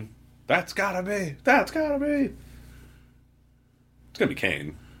mean that's gotta be. It's gonna be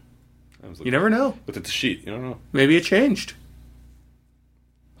Kane. You never know. Looked at the sheet. You don't know. Maybe it changed.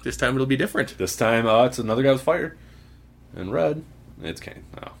 This time it'll be different. This time it's another guy with fire and red. It's Kane.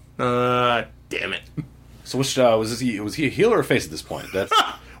 Oh. Damn it. So which was he a heel or a face at this point? That's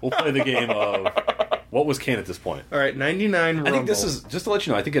we'll play the game of what was Kane at this point. All right, 99 Rumble. I think this is just to let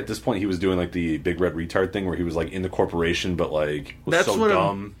you know. I think at this point he was doing like the big red retard thing where he was like in the corporation, but like was so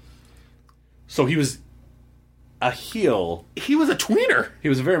dumb. So he was a heel. He was a tweener. He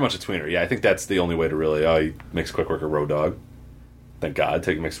was very much a tweener. Yeah, I think that's the only way to really. He makes quick work of Road Dogg. Thank God,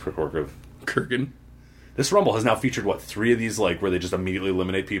 makes quick work of Kurgan. This Rumble has now featured 3 of these like where they just immediately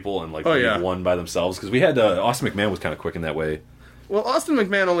eliminate people and like one by themselves because we had Austin McMahon was kind of quick in that way. Well, Austin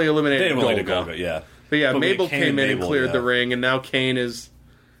McMahon only eliminated Golga. Yeah. But yeah, Mabel came in and cleared the ring, and now Kane is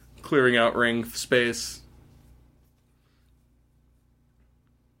clearing out ring space.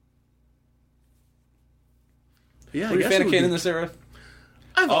 Yeah, were you a fan of Kane in this era?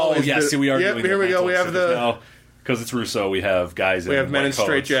 See, we are. Yep, doing here we go. We have now because it's Russo. We have guys. We have men in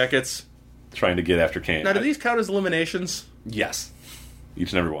straitjackets trying to get after Kane. Now, do these count as eliminations? Yes,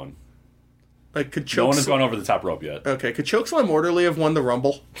 each and every one. Like, could no one has gone over the top rope yet. Okay, could Chokeslam Orderly have won the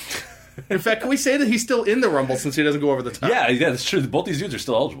Rumble? In fact, can we say that he's still in the Rumble since he doesn't go over the top? Yeah, that's true. Both these dudes are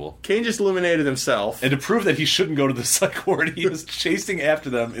still eligible. Kane just eliminated himself. And to prove that he shouldn't go to the psych ward, he was chasing after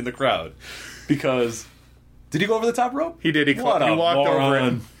them in the crowd. Because... Did he go over the top rope? He did. He walked over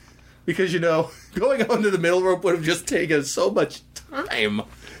it. Because, going onto the middle rope would have just taken so much time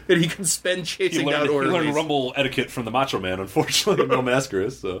that he could spend chasing down orderlies. He learned Rumble etiquette from the Macho Man, unfortunately, no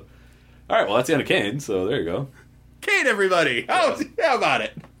Mascaras, so... Alright, well, that's the end of Kane, so there you go. Kane, everybody! How about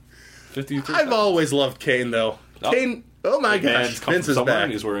it? 53. I've always loved Kane, though. Kane, oh my gosh, Vince is back.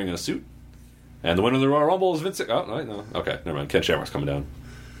 And he's wearing a suit. And the winner of the Royal Rumble is Vince... Oh, no. Okay, never mind. Ken Shamrock's coming down.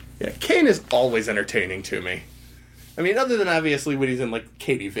 Yeah, Kane is always entertaining to me. I mean, other than obviously when he's in,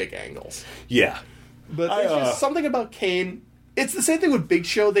 Katie Vick angles. Yeah. But there's just something about Kane. It's the same thing with Big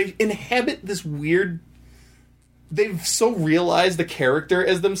Show. They inhabit this weird... They've so realized the character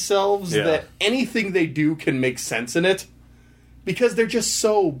as themselves that anything they do can make sense in it. Because they're just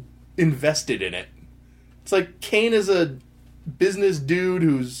so invested in it. It's like Kane is a business dude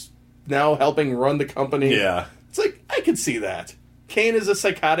who's now helping run the company. Yeah. It's like, I could see that. Kane is a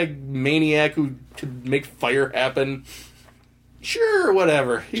psychotic maniac who could make fire happen. Sure,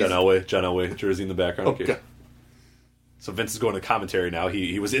 whatever. John Elway, jersey in the background. Okay. God. So Vince is going to commentary now.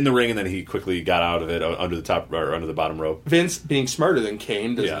 He was in the ring and then he quickly got out of it under the bottom rope. Vince, being smarter than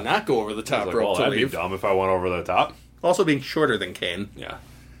Kane, does not go over the top rope well, to that'd leave. Be dumb if I went over the top. Also being shorter than Kane. Yeah.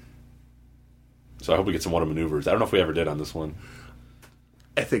 So I hope we get some water maneuvers. I don't know if we ever did on this one.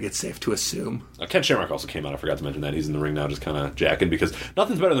 I think it's safe to assume. Ken Shamrock also came out. I forgot to mention that. He's in the ring now just kind of jacking because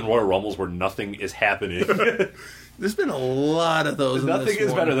nothing's better than Royal Rumbles where nothing is happening. There's been a lot of those. Nothing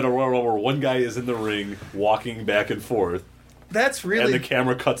is better than a Royal Rumble where one guy is in the ring walking back and forth. That's really... And the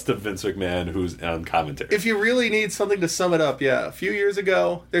camera cuts to Vince McMahon who's on commentary. If you really need something to sum it up, a few years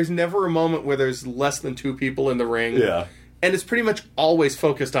ago, there's never a moment where there's less than two people in the ring. Yeah. And it's pretty much always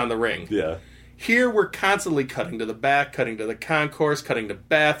focused on the ring. Yeah. Here, we're constantly cutting to the back, cutting to the concourse, cutting to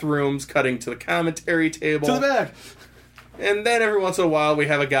bathrooms, cutting to the commentary table. To the back! And then every once in a while, we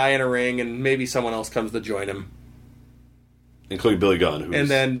have a guy in a ring, and maybe someone else comes to join him. Including Billy Gunn,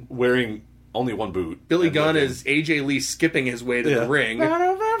 who's wearing only one boot. Billy Gunn is AJ Lee skipping his way to the ring.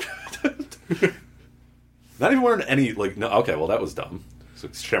 Not even wearing any, no, okay, well, that was dumb. So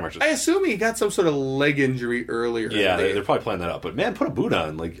Shamrock just... I assume he got some sort of leg injury earlier. Yeah, they're probably playing that up. But man, put a boot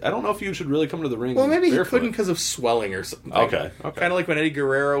on. I don't know if you should really come to the ring. Well, maybe he couldn't because of swelling or something. Okay. Kind of like when Eddie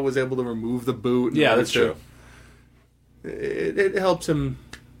Guerrero was able to remove the boot. Yeah, that's true. It helps him.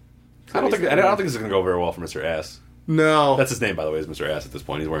 I don't think this is going to go very well for Mr. Ass. No. That's his name, by the way, is Mr. Ass at this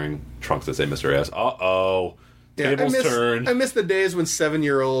point. He's wearing trunks that say Mr. Ass. Uh-oh. Tables turn. I miss the days when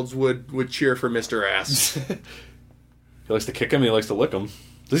 7-year-olds would cheer for Mr. Ass. He likes to kick him, he likes to lick him.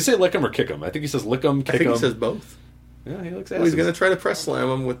 Does he say lick him or kick him? I think he says lick him, kick him. I think he says both. Yeah, he likes asses. Well, he's going to try to press slam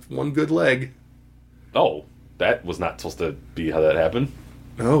him with one good leg. Oh, that was not supposed to be how that happened.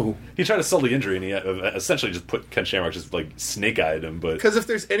 No. He tried to sell the injury, and he essentially just put Ken Shamrock snake-eyed him. But because if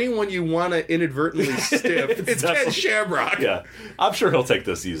there's anyone you want to inadvertently stiff, it's Ken Shamrock. Yeah, I'm sure he'll take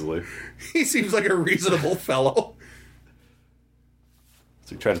this easily. He seems like a reasonable fellow.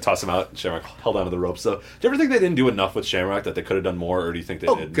 So he tried to toss him out, and Shamrock held onto the rope. So, do you ever think they didn't do enough with Shamrock, that they could have done more, or do you think they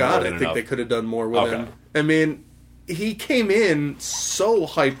did more than enough? I think they could have done more with him. I mean, he came in so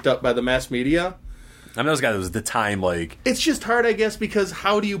hyped up by the mass media. I mean, those guys, it was the time, It's just hard, I guess, because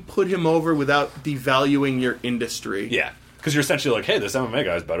how do you put him over without devaluing your industry? Yeah, because you're essentially hey, this MMA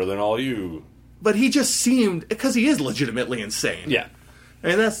guy's better than all you. But he just seemed... Because he is legitimately insane. Yeah. I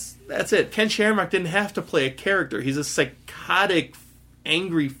mean, that's it. Ken Shamrock didn't have to play a character. He's a psychotic,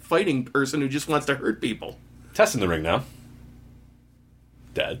 angry, fighting person who just wants to hurt people. Test in the ring now.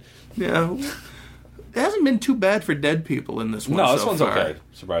 Dead. Yeah. It hasn't been too bad for dead people in this one. No, this so one's far. Okay,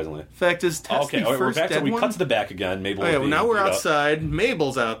 surprisingly. In fact, is Test the first we're back dead we one? cut to the back again. Mabel. Well, now we're outside.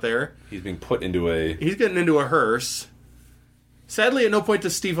 Mabel's out there. He's being put into a... He's getting into a hearse. Sadly, at no point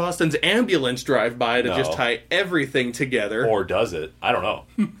does Steve Austin's ambulance drive by to just tie everything together. Or does it? I don't know.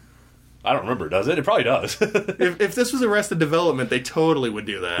 I don't remember. Does it? It probably does. if this was Arrested Development, they totally would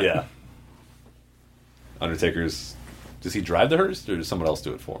do that. Yeah. Undertaker's... Does he drive the hearse, or does someone else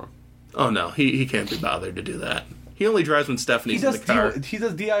do it for him? Oh, no. He can't be bothered to do that. He only drives when Stephanie's in the car. He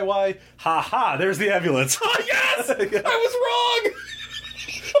does DIY. Ha ha, there's the ambulance. Oh, yes! Yeah. I was wrong!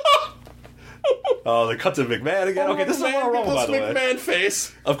 Oh, they cut to McMahon again. Okay, this is a Royal Rumble, by the way. McMahon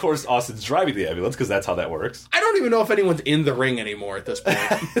face. Of course, Austin's driving the ambulance, because that's how that works. I don't even know if anyone's in the ring anymore at this point.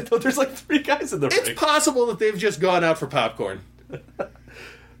 There's 3 guys in the ring. It's possible that they've just gone out for popcorn.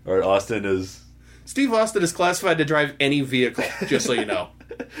 Or Austin is... Steve Austin is classified to drive any vehicle, just so you know.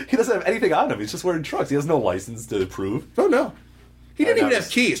 He doesn't have anything on him. He's just wearing trucks. He has no license to prove. Oh, no. He didn't even have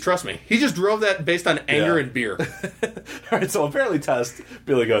keys, trust me. He just drove that based on anger and beer. All right, so apparently Test,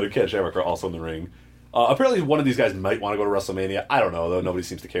 Billy Gunn, and Ken Shamrock are also in the ring. Apparently one of these guys might want to go to WrestleMania. I don't know, though. Nobody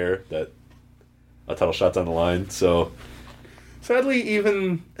seems to care that a title shot's on the line, so... Sadly, at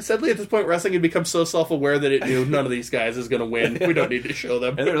this point, wrestling had become so self-aware that it knew none of these guys is going to win. We don't need to show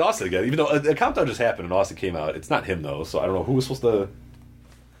them. And there's Austin again. Even though a countdown just happened and Austin came out. It's not him, though, so I don't know who was supposed to...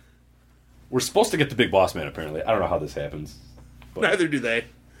 We're supposed to get the Big Boss Man, apparently. I don't know how this happens. But... Neither do they.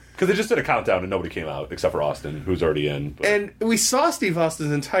 Because they just did a countdown and nobody came out, except for Austin, who's already in. But... And we saw Steve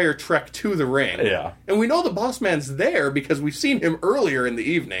Austin's entire trek to the ring. Yeah. And we know the Boss Man's there because we've seen him earlier in the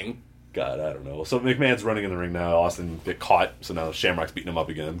evening. God, I don't know. So McMahon's running in the ring now. Austin get caught, so now Shamrock's beating him up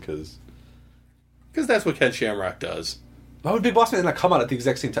again because that's what Ken Shamrock does. Why would Big Boss Man not come out at the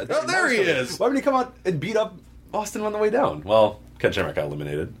exact same time? Oh, there he is. Why would he come out and beat up Austin on the way down? Well, Ken Shamrock got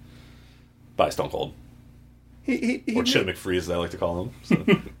eliminated by Stone Cold. Or Chin McFree, as I like to call him. So.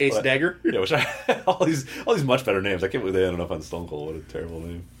 Ace Dagger? Yeah, all these much better names. I can't believe they ended up on Stone Cold. What a terrible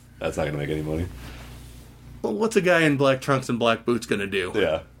name. That's not going to make any money. Well, what's a guy in black trunks and black boots going to do?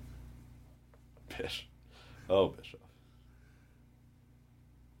 Yeah. Bish. Oh, Bishop.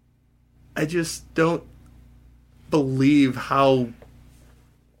 I just don't believe how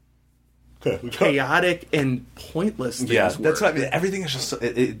chaotic and pointless things Yeah, were. that's what I mean. Everything is just so,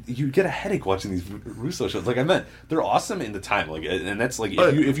 you get a headache watching these Russo shows. Like I meant, they're awesome in the time. Like, and that's like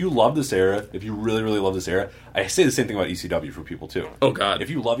if you love this era, if you really really love this era, I say the same thing about ECW for people too. Oh God, if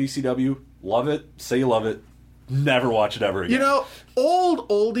you love ECW, love it. Say you love it. Never watch it ever again. You know, old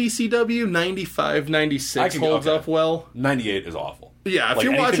ECW 95, 96 holds up well. 98 is awful. Yeah, if like,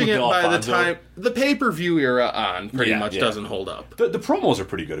 you're watching it by Alfonso, the time the pay-per-view era on pretty much doesn't hold up. The promos are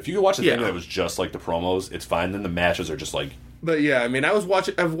pretty good. If you watch the thing that was just like the promos, it's fine. Then the matches are just like. But yeah, I mean, I was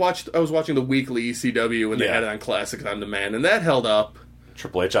watching the weekly ECW when they had it on Classic on Demand, and that held up.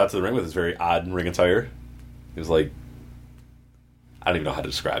 Triple H out to the ring with his very odd ring attire. He was like, I don't even know how to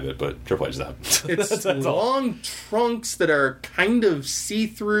describe it, but Triple H is out. It's long trunks that are kind of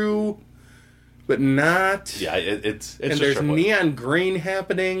see-through, but not. Yeah, it's and just there's Triple H. neon green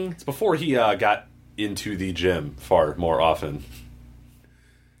happening. It's before he got into the gym far more often.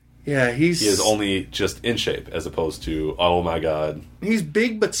 Yeah, he is only just in shape as opposed to, oh my God. He's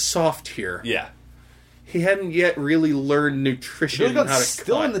big but soft here. Yeah. He hadn't yet really learned nutrition and how to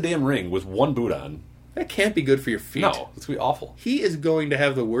still in the damn ring with one boot on. That can't be good for your feet. No, it's going to be awful. He is going to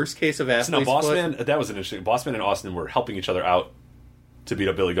have the worst case of athlete's foot. Bossman, that was an interesting. Bossman and Austin were helping each other out to beat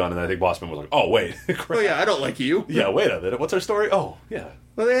up Billy Gunn, and I think Bossman was like, oh, wait. Oh, yeah, I don't like you. Yeah, wait a minute. What's our story? Oh, yeah.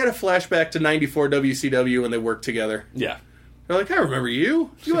 Well, they had a flashback to 94 WCW when they worked together. Yeah. They're like, I remember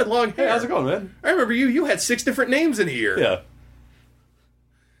you. You had long hair. Hey, how's it going, man? I remember you. You had 6 different names in a year. Yeah.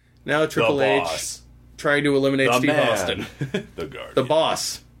 Now Triple H trying to eliminate Steve Austin. The Guardian. The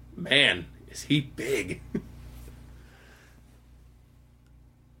boss. Man, is he big.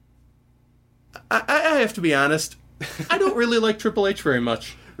 I have to be honest. I don't really like Triple H very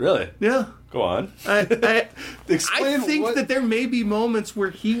much. Really? Yeah. Go on. I Explain think that there may be moments where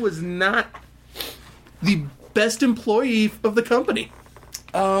he was not the best employee of the company.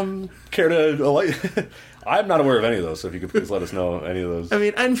 Care to... I'm not aware of any of those, so if you could please let us know any of those. I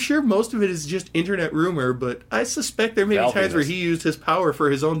mean, I'm sure most of it is just internet rumor, but I suspect there may be times where he used his power for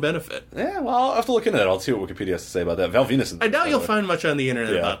his own benefit. Yeah, well, I'll have to look into that. I'll see what Wikipedia has to say about that. Val Venus... I doubt you'll find much on the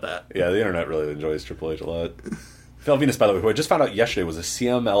internet about that. Yeah, the internet really enjoys Triple H a lot. Val Venus, by the way, who I just found out yesterday, was a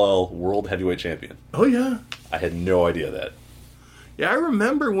CMLL World Heavyweight Champion. Oh, yeah. I had no idea that. Yeah, I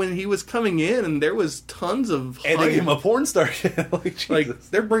remember when he was coming in, and there was tons of hype. And they gave him a porn star. like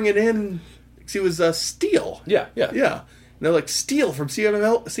they're bringing in... He was Steel. Yeah. And they're like, Steel from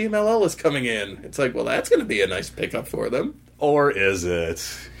CMLL is coming in. It's like, well, that's going to be a nice pickup for them. Or is it?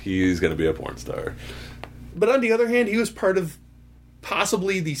 He's going to be a porn star. But on the other hand, he was part of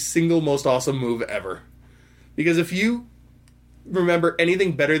possibly the single most awesome move ever. Because if you remember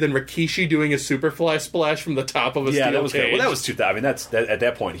anything better than Rikishi doing a Superfly splash from the top of a steel that was cage. Good. Well, that was 2000. I mean, at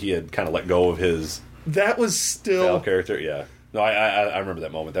that point, he had kind of let go of his... That was still... character, yeah. No, I remember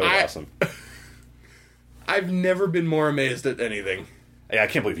that moment. That was awesome. I've never been more amazed at anything. Yeah, I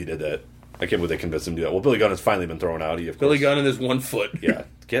can't believe he did that. I can't believe they convinced him to do that. Well, Billy Gunn has finally been thrown out. Billy Gunn and his 1 foot. Yeah.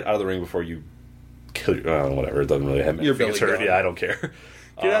 Get out of the ring before you kill whatever. It doesn't really happen. You're Billy Gunn. Yeah, I don't care.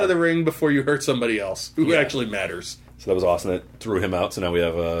 Get out of the ring before you hurt somebody else who actually matters. So that was awesome. It threw him out. So now we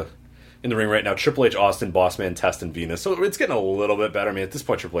have in the ring right now Triple H, Austin, Bossman, Test, and Venus. So it's getting a little bit better. I mean, at this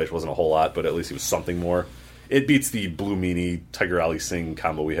point, Triple H wasn't a whole lot, but at least he was something more. It beats the Blue Meanie, Tiger Ali Singh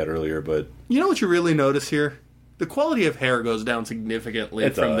combo we had earlier, but... You know what you really notice here? The quality of hair goes down significantly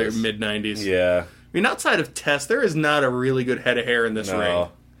from their mid-90s. Yeah. mean, outside of Test, there is not a really good head of hair in this ring.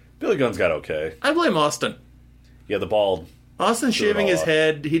 Billy Gunn's got okay. I blame Austin. Yeah, the bald. Austin shaving his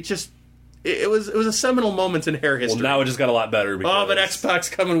head, he just... It was a seminal moment in hair history. Well, now it just got a lot better. Because but X-Pac's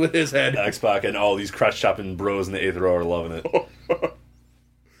coming with his head. X-Pac and all these crotch-chopping bros in the 8th row are loving it.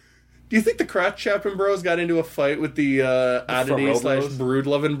 Do you think the crotch-chopping bros got into a fight with the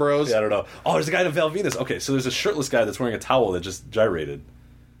oddity/brood-loving bros? Yeah, I don't know. Oh, there's a guy in Val Venus. Okay, so there's a shirtless guy that's wearing a towel that just gyrated.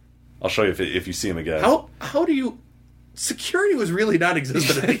 I'll show you if you see him again. How do you... Security was really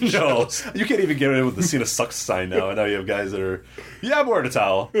non-existent in these shows. You can't even get in with the Cena sucks sign now, and now you have guys that are, yeah, I'm wearing a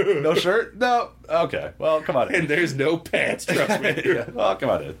towel. No shirt? No? Okay, well, come on in. And there's no pants, trust me. Yeah. Well, come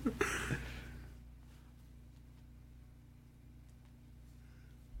on in.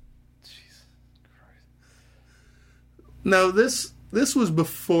 Jesus Christ. Now, this was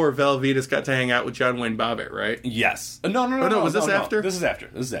before Val Venus got to hang out with John Wayne Bobbitt, right? Yes. No. Was this after? This is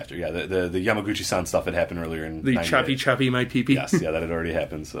after. Yeah, the Yamaguchi-san stuff had happened earlier in the choppy my pee-pee. Yes, yeah, that had already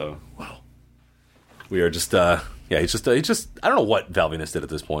happened. So wow, we are just he just I don't know what Val Venus did at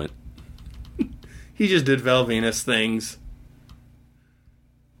this point. He just did Val Venus things.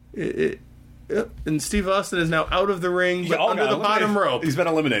 And Steve Austin is now out of the ring, but under the bottom rope. He's been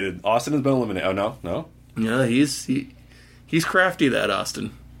eliminated. Austin has been eliminated. Oh no. Yeah, He's crafty, that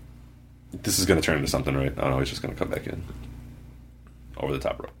Austin. This is going to turn into something, right? Oh, no, he's just going to come back in. Over the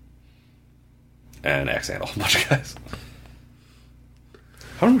top rope. And axe handle a bunch of guys.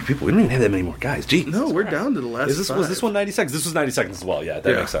 How many people? We don't even have that many more guys. Jeez. No, we're down to the last Was this one 90 seconds? This was 90 seconds as well. Yeah,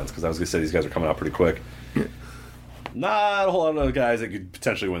 that makes sense, because I was going to say these guys are coming out pretty quick. Not a whole lot of other guys that could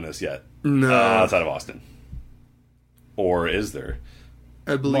potentially win this yet. No. Outside of Austin. Or is there?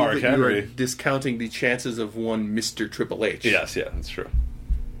 I believe that you are discounting the chances of one Mr. Triple H. Yes, yeah, that's true.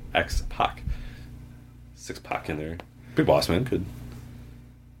 X-Pac. 6-Pac in there. Big Boss Man could.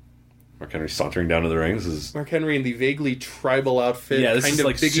 Mark Henry sauntering down to the ring. This is Mark Henry in the vaguely tribal outfit. Yeah, this kind is of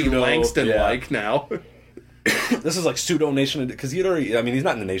like Biggie pseudo, Langston-like now. This is like pseudo Nation, because he's not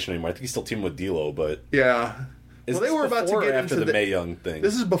in the Nation anymore. I think he's still teaming with D'Lo, but yeah. Well, they were about to get after into the Mae Young thing.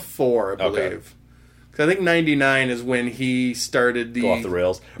 This is before, I believe. Okay. I think 99 is when he started go off the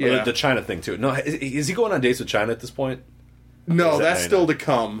rails. Yeah. Or the China thing, too. No, is he going on dates with China at this point? No, that's still to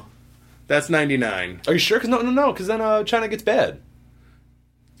come. That's 99. Are you sure? Because no, because then China gets bad.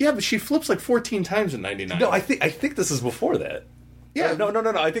 Yeah, but she flips like 14 times in 99. No, I think this is before that. Yeah. No.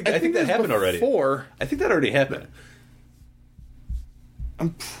 I think that happened already. I think that already happened.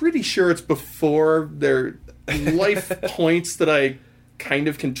 I'm pretty sure it's before their life points that I kind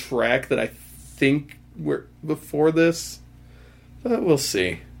of can track that I think were before this. But we'll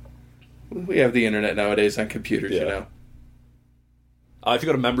see. We have the internet nowadays on computers, you know. If you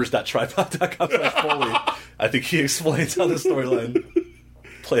go to members.tripod.com/Foley, I think he explains how the storyline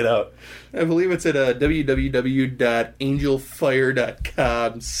played out. I believe it's at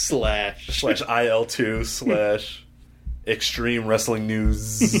www.angelfire.com/IL2/Extreme Wrestling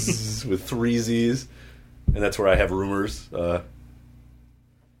News with 3 Z's. And that's where I have rumors. I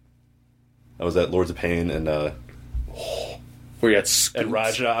was at Lords of Pain and where you at scoops? At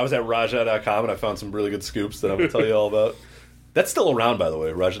Raja. I was at Raja.com and I found some really good scoops that I'm going to tell you all about. That's still around, by the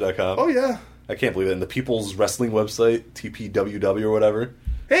way, Raja.com. Oh, yeah. I can't believe it. And the People's Wrestling website, TPWW or whatever.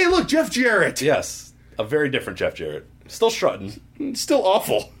 Hey, look, Jeff Jarrett. Yes. A very different Jeff Jarrett. Still strutting. Still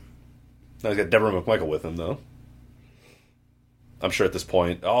awful. Now he's got Deborah McMichael with him, though. I'm sure at this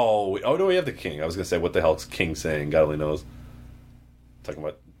point... Oh, no, we have the King. I was going to say, what the hell is King saying? God only knows. Talking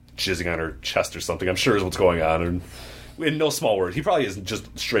about jizzing on her chest or something, I'm sure is what's going on. And in no small word. He probably isn't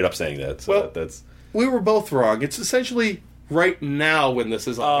just straight up saying that. So that's... We were both wrong. It's essentially right now when this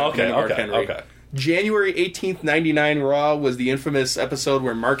is on Mark Henry. Okay. January 18th, 99 Raw was the infamous episode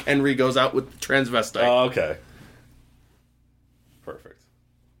where Mark Henry goes out with the transvestite. Oh, okay. Perfect.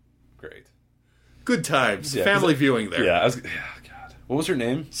 Great. Good times. Yeah, family viewing there. Yeah, God. What was her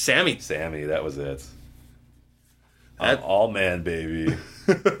name? Sammy, that was it. All man, baby.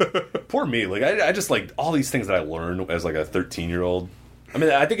 Poor me. Like I just like all these things that I learned as like a 13-year-old. I mean,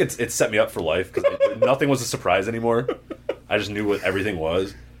 I think it's set me up for life because nothing was a surprise anymore. I just knew what everything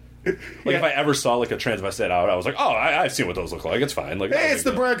was. Like if I ever saw like a transvestite out, I was like, oh, I've seen what those look like. It's fine. Like, hey, it's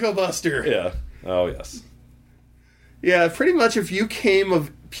the Bronco Buster. Yeah. Oh yes. Yeah, pretty much. If you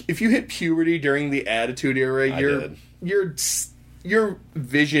hit puberty during the Attitude Era, your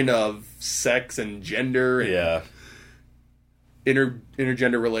vision of sex and gender and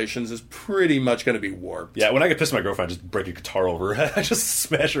intergender relations is pretty much going to be warped. Yeah, when I get pissed at my girlfriend, I just break a guitar over her head. I just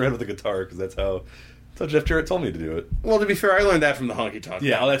smash her head with a guitar because that's how Jeff Jarrett told me to do it. Well, to be fair, I learned that from the Honky Tonk.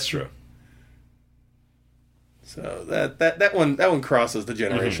 Yeah, that's true. So that one crosses the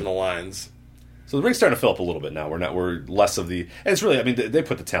generational lines. So the ring's starting to fill up a little bit now. We're less of the... And it's really... I mean, they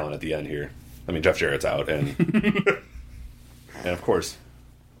put the talent at the end here. I mean, Jeff Jarrett's out, and... and, of course,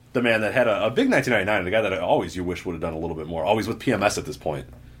 the man that had a big 1999, the guy that you wish would have done a little bit more. Always with PMS at this point.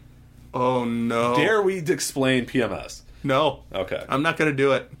 Oh, no. Dare we explain PMS? No. Okay. I'm not going to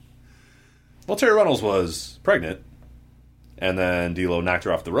do it. Well, Terry Runnels was pregnant, and then D'Lo knocked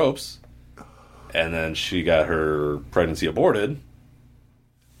her off the ropes, and then she got her pregnancy aborted,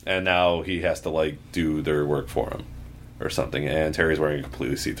 and now he has to, do their work for him or something, and Terry's wearing a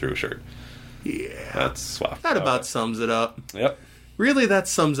completely see-through shirt. Yeah. That's swap. That about sums it up. Yep. Really, that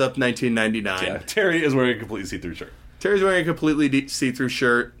sums up 1999. Yeah, Terry is wearing a completely see-through shirt. Terry's wearing a completely see-through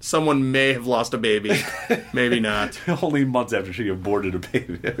shirt. Someone may have lost a baby. Maybe not. Only months after she aborted a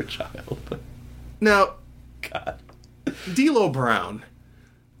baby, a child. Now, God. D'Lo Brown.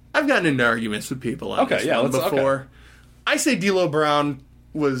 I've gotten into arguments with people on this one before. Okay. I say D'Lo Brown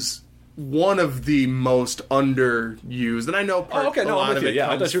was one of the most underused, and I know a lot of it. Yeah,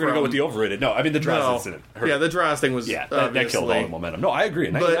 I thought you were going to go with the overrated. No, I mean the Droz incident. Yeah, the Droz thing was that killed all the momentum. No, I agree.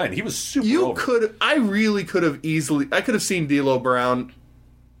 In '99, he was super over. I really could have easily. I could have seen D'Lo Brown,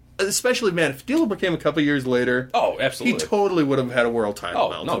 especially if D'Lo came a couple years later. Oh, absolutely. He totally would have had a world title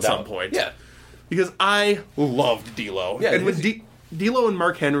belt at some point. Yeah, because I loved D'Lo. Yeah, and when D'Lo and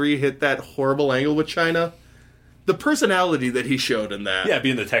Mark Henry hit that horrible angle with China. The personality that he showed in that. Yeah,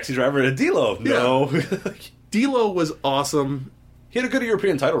 being the taxi driver at D'Lo. No. Yeah. D'Lo was awesome. He had a good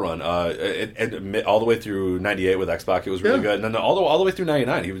European title run. All the way through 98 with X-Pac, it was really good. And then all the way through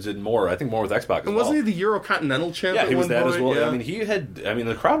 99, he was in more with X-Pac as well. Wasn't he the Euro-Continental champ Yeah, he was that as well. Yeah. I mean,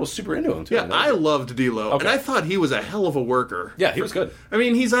 the crowd was super into him, too. Yeah, I loved D'Lo. Okay. And I thought he was a hell of a worker. Yeah, he was good. I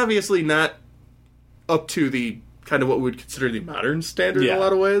mean, he's obviously not up to the kind of what we would consider the modern standard in a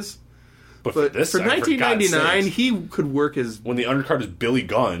lot of ways. But for 1999, he could work his... When the undercard is Billy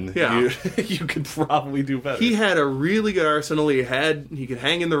Gunn, you could probably do better. He had a really good arsenal. He could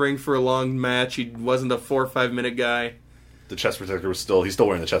hang in the ring for a long match. He wasn't a 4 or 5 minute guy. The chest protector was he's still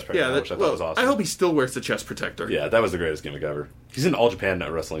wearing the chest protector, which I thought was awesome. I hope he still wears the chest protector. Yeah, that was the greatest gimmick ever. He's in All Japan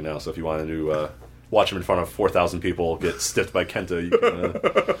Wrestling now, so if you wanted to watch him in front of 4,000 people get stiffed by Kenta, you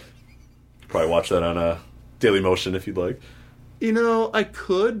can probably watch that on Daily Motion if you'd like. I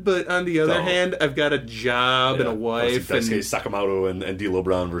could, but on the other hand, I've got a job and a wife. And Sakamoto and D'Lo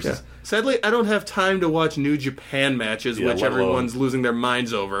Brown versus... Yeah. Sadly, I don't have time to watch New Japan matches, which everyone's losing their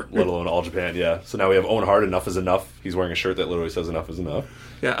minds over. Let alone All Japan, yeah. So now we have Owen Hart, Enough is Enough. He's wearing a shirt that literally says Enough is Enough.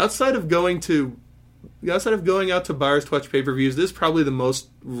 Yeah, outside of going out to bars to watch pay-per-views, this is probably the most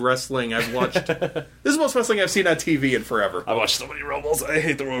wrestling I've watched. This is the most wrestling I've seen on TV in forever. I watched so many Rumbles. I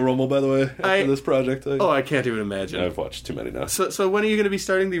hate the Royal Rumble, by the way, after this project. I can't even imagine. I've watched too many now. So when are you going to be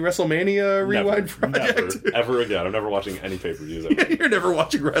starting the WrestleMania Rewind project? Never, ever again. I'm never watching any pay-per-views ever. You're never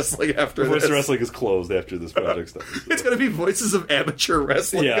watching wrestling after this. Voice Wrestling is closed after this project stuff. It's going to be Voices of Amateur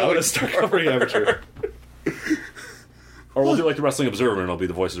Wrestling. Yeah, I'm going to start covering amateur. Or we'll do like the Wrestling Observer, and it'll be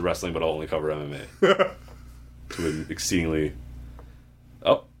the Voices of Wrestling, but I'll only cover MMA. To an exceedingly...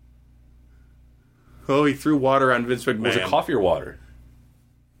 Oh, he threw water on Vince McMahon. Was it coffee or water?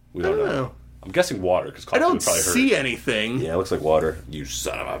 We don't know. I'm guessing water, because coffee would probably hurt. I don't see anything. Yeah, it looks like water. You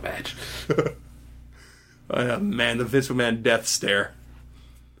son of a bitch. Man, the Vince McMahon death stare.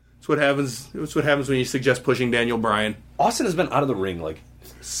 It's what happens when you suggest pushing Daniel Bryan. Austin has been out of the ring,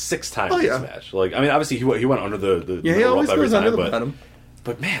 6 times in this match. Obviously he went under the he always goes under the bottom.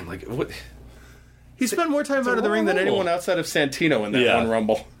 But man, what... He spent more time out of the ring than anyone outside of Santino in that one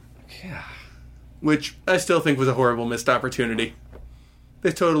Rumble. Yeah. Which I still think was a horrible missed opportunity.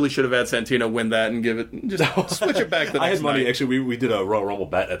 They totally should have had Santino win that and switch it back the next I had money. night. Actually, we did a Royal Rumble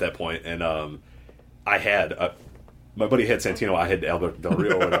bet at that point, and I had... my buddy had Santino, I had Alberto Del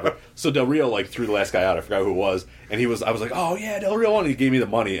Rio or whatever. So Del Rio, threw the last guy out. I forgot who it was. And I was like, oh, yeah, Del Rio won. And he gave me the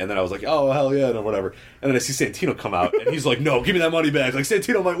money. And then I was like, oh, hell yeah, or whatever. And then I see Santino come out. And he's like, no, give me that money back.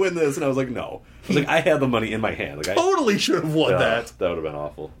 Santino might win this. And I was like, no. I was like, I had the money in my hand. I totally should have won that. That would have been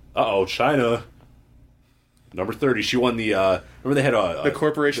awful. Uh-oh, China. Number 30. She won the... remember they had the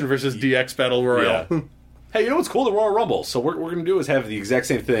Corporation versus DX Battle Royal. Yeah. Hey, you know what's cool? The Royal Rumble. So what we're going to do is have the exact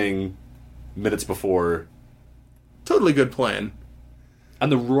same thing minutes before... Totally good plan. On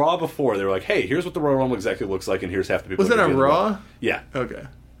the Raw before, they were like, hey, here's what the Royal Rumble exactly looks like, and here's half the people... Was that on Raw? Yeah. Okay.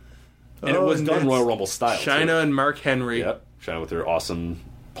 And it was done Royal Rumble style. Chyna and Mark Henry. Yep. Chyna with her awesome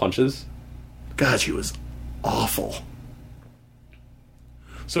punches. God, she was awful.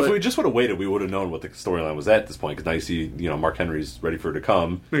 So if we just would have waited, we would have known what the storyline was at this point, because now you see, Mark Henry's ready for her to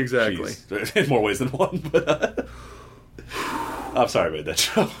come. Exactly. In more ways than one, but... I'm sorry I made that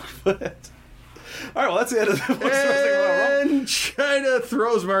joke, but... All right, well, that's the end of the Voice Wrestling Royal Rumble. China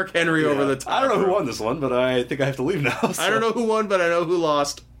throws Mark Henry over the top. I don't know who won this one, but I think I have to leave now. So. I don't know who won, but I know who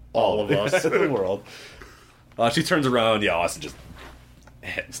lost. All of us. in the world. She turns around. Yeah, Austin just...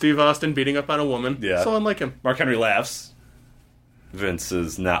 Steve Austin beating up on a woman. Yeah. So unlike him. Mark Henry laughs. Vince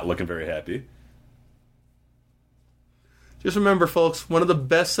is not looking very happy. Just remember, folks, one of the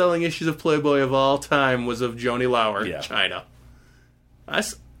best-selling issues of Playboy of all time was of Joni Lauer, China.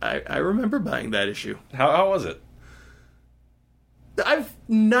 I remember buying that issue. How was it? I've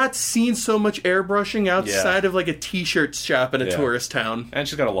not seen so much airbrushing outside of like a t-shirt shop in a tourist town. And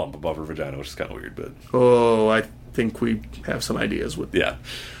she's got a lump above her vagina, which is kind of weird, but... Oh, I think we have some ideas with... Yeah.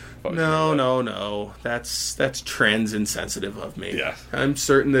 No. That's trans insensitive of me. Yeah. I'm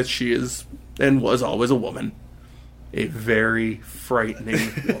certain that she is and was always a woman. A very frightening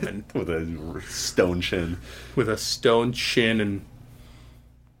woman. With a stone chin. With a stone chin and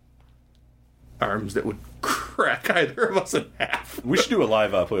arms that would crack either of us in half. We should do a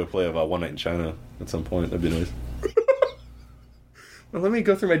live play of One Night in China at some point. That'd be nice. Well, let me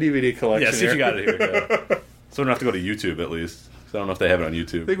go through my DVD collection. Yeah, see if you got it here. Yeah. So we don't have to go to YouTube, at least. I don't know if they have it on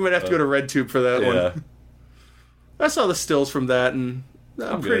YouTube. I think we might have to go to RedTube for that one. I saw the stills from that, and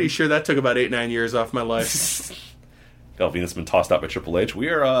I'm pretty sure that took about 8-9 years off my life. Val Venus been tossed out by Triple H.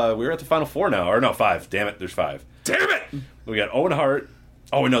 We're at the final 4 now. Or no, 5. Damn it, there's 5. Damn it! We got Owen Hart.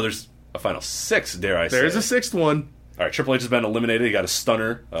 Oh, no, there's a final 6, dare I say. There's a 6th one. All right, Triple H has been eliminated. He got a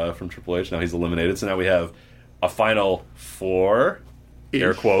stunner from Triple H. Now he's eliminated. So now we have a final 4.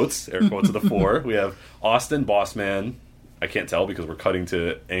 Air quotes of the 4. We have Austin, Bossman. I can't tell because we're cutting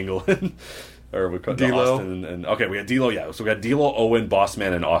to Angle or we're cutting to Austin. And okay, we got D'Lo, yeah. So we got D'Lo, Owen,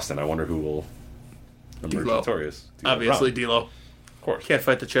 Bossman, and Austin. I wonder who will emerge victorious. Obviously, D'Lo. Of course. Can't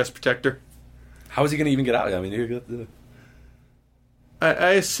fight the chest protector. How is he going to even get out? I mean,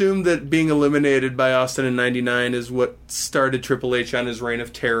 I assume that being eliminated by Austin in '99 is what started Triple H on his reign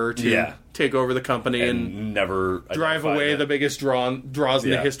of terror to take over the company and never drive away the biggest draws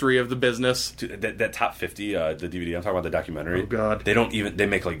in the history of the business. That top 50, the DVD, I'm talking about the documentary. Oh God, they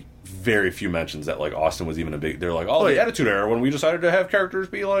make like very few mentions that like Austin was even a big. They're like, the Attitude Era when we decided to have characters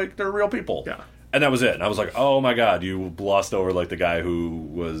be like they're real people. Yeah. And that was it. And I was like, oh my God, you glossed over like the guy who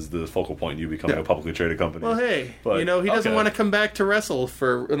was the focal point in you becoming a publicly traded company. Well, hey, he doesn't want to come back to wrestle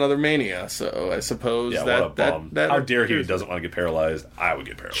for another Mania, so I suppose what a bum. How dare he doesn't want to get paralyzed? I would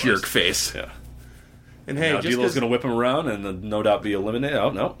get paralyzed. Jerk face. Yeah. And hey, now D'Lo's going to whip him around and then no doubt be eliminated. Oh,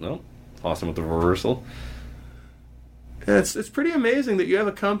 no. Austin with the reversal. It's pretty amazing that you have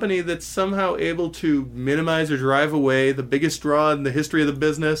a company that's somehow able to minimize or drive away the biggest draw in the history of the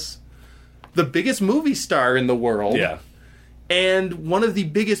business, the biggest movie star in the world, and one of the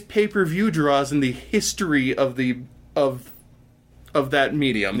biggest pay-per-view draws in the history of that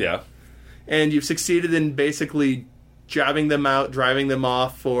medium. Yeah. And you've succeeded in basically jobbing them out, driving them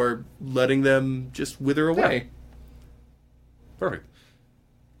off, or letting them just wither away. Yeah. Perfect.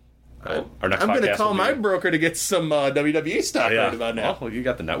 I'm going to call my broker to get some WWE stock right about now. Well, you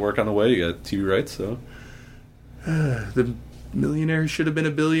got the network on the way. You got TV rights, so... The millionaire should have been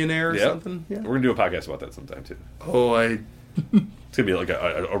a billionaire or something. Yeah. We're going to do a podcast about that sometime, too. Oh, It's going to be like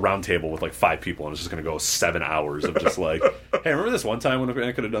a round table with like 5 people, and it's just going to go 7 hours of just like, hey, remember this one time when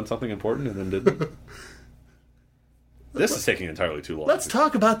I could have done something important and then didn't? This is taking entirely too long. Let's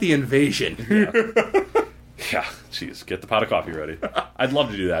talk about the invasion. Yeah, jeez, get the pot of coffee ready. I'd love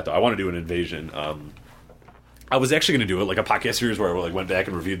to do that, though. I want to do an invasion. I was actually going to do it like a podcast series where I like went back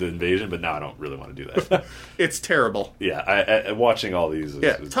and reviewed the invasion, but now I don't really want to do that. It's terrible. Yeah, watching all these.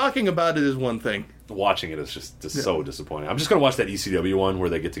 Talking about it is one thing. Watching it is just so disappointing. I'm just going to watch that ECW one where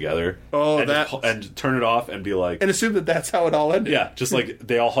they get together. Oh, and turn it off and be like, and assume that that's how it all ended. Yeah, just like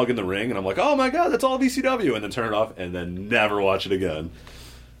they all hug in the ring, and I'm like, oh my God, that's all of ECW, and then turn it off and then never watch it again.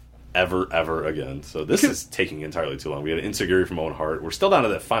 Ever again. So this is taking entirely too long. We had an insecurity from Owen Hart. We're still down to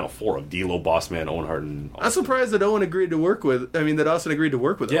that final 4 of D'Lo, Bossman, Owen Hart, and Austin. I'm surprised that Austin agreed to work with Owen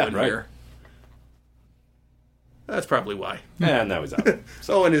here. That's probably why. And now he's out.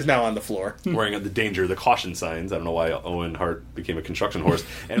 So Owen is now on the floor. Wearing the caution signs. I don't know why Owen Hart became a construction horse.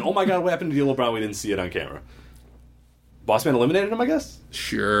 And oh my God, what happened to D'Lo Brown? We didn't see it on camera. Bossman eliminated him, I guess?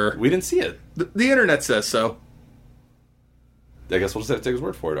 Sure. We didn't see it. The internet says so. I guess we'll just have to take his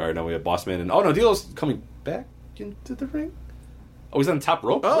word for it. All right, now we have Bossman and... Oh, no, D'Lo's coming back into the ring? Oh, he's on the top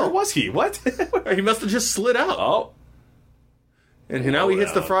rope? Oh. Where was he? What? He must have just slid out. Oh. And now he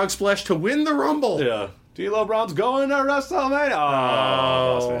hits the frog splash to win the Rumble. Yeah. D'Lo Brown's going to WrestleMania.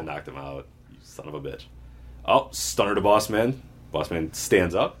 Oh. Bossman knocked him out. You son of a bitch. Oh, stunner to Bossman. Bossman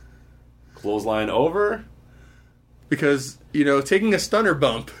stands up. Clothesline over. Because taking a stunner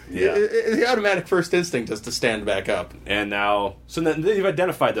bump. Yeah. The automatic first instinct is to stand back up. And now, so then you've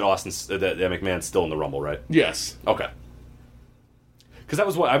identified that that McMahon's still in the Rumble, right? Yes. Okay. Because that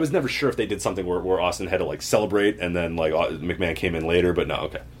was what I was never sure if they did something where Austin had to like celebrate and then like McMahon came in later, but no,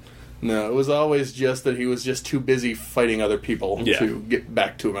 okay. No, it was always just that he was just too busy fighting other people to get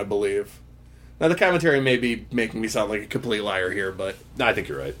back to him, I believe. Now the commentary may be making me sound like a complete liar here, but No, I think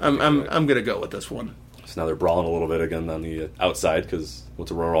you're right. I'm gonna go with this one. So now they're brawling a little bit again on the outside, because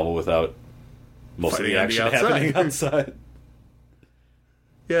what's a Royal Rumble without most Fighting of on the the action outside. happening outside?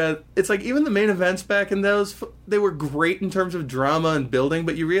 Yeah, it's like even the main events back in those, they were great in terms of drama and building,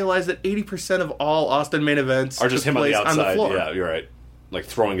 but you realize that 80% of all Austin main events Are just took him on the place outside. floor. Yeah, you're right. Like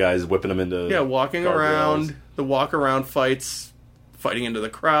throwing guys, whipping them into walking guardrails. around, the walk around fights, fighting into the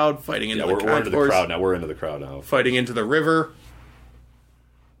crowd, fighting into the we're into the concourse, crowd now. We're into the crowd now. fighting into the river.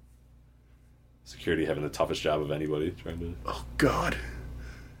 Security having the toughest job of anybody trying to. Oh, God.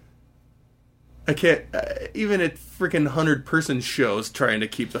 I can't... even at freaking 100-person shows, trying to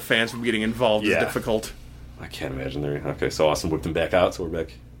keep the fans from getting involved is difficult. I can't imagine there. Okay, so Austin whipped him back out, so we're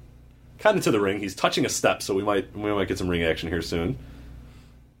back kind of to the ring. He's touching a step, so we might get some ring action here soon.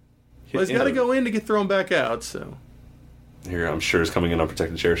 Well, he's got to go in to get thrown back out, so... Here, I'm sure is coming in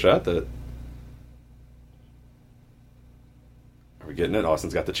unprotected chair shot. That are we getting it?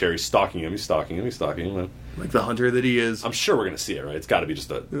 Austin's got the chair. He's stalking him. He's stalking him. Like the hunter that he is. I'm sure we're going to see it, right? It's got to be just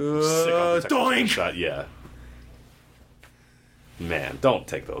a sick unprotected doink! chair shot. Yeah. Man, don't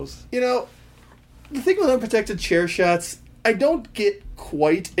take those. The thing with unprotected chair shots, I don't get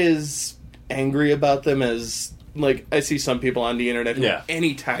quite as angry about them as, like, I see some people on the internet who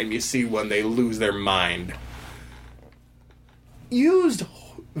anytime you see one, they lose their mind. Used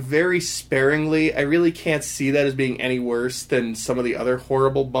very sparingly, I really can't see that as being any worse than some of the other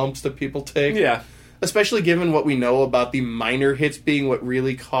horrible bumps that people take. Yeah. Especially given what we know about the minor hits being what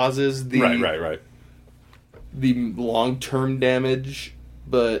really causes the Right. the long-term damage.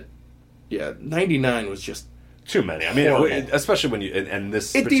 But, yeah, 99 was just too many. I mean, horrible. especially when you... And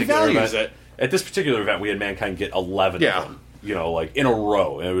this It particular devalues event, it. At this particular event, we had Mankind get 11 of them. Like, in a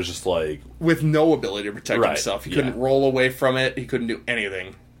row. And it was just like... With no ability to protect Right, himself. He couldn't roll away from it. He couldn't do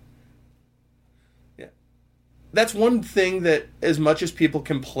anything. Yeah. That's one thing that, as much as people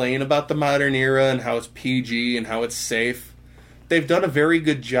complain about the modern era and how it's PG and how it's safe, they've done a very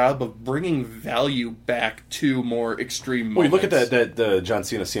good job of bringing value back to more extreme moments. Well, you look at the John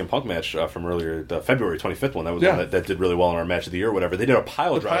Cena CM Punk match from earlier, the February 25th one. That was one that did really well in our match of the year or whatever. They did a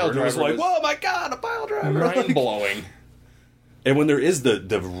pile driver. And it was like, whoa, my God, a pile driver. Mind-blowing. And when there is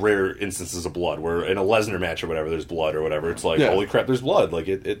the rare instances of blood, where in a Lesnar match or whatever, there's blood or whatever, it's like, holy crap, there's blood. Like,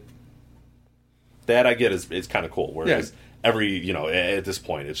 it that I get is kind of cool. Whereas every, at this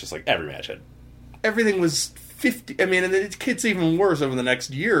point, it's just like every match had. Everything was 50. I mean, and it gets even worse over the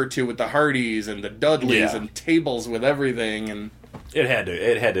next year or two with the Hardys and the Dudleys and tables with everything. And it had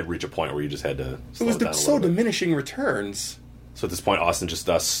to reach a point where you just had to slow it down so diminishing returns. So at this point, Austin just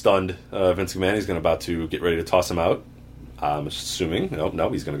stunned Vince McMahon. He's about to get ready to toss him out. I'm assuming. No,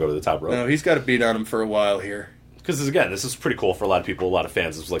 he's going to go to the top rope. No, he's got to beat on him for a while here. Because, again, this is pretty cool for a lot of people, a lot of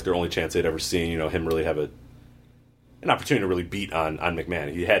fans. This was like their only chance they'd ever seen, him really have an opportunity to really beat on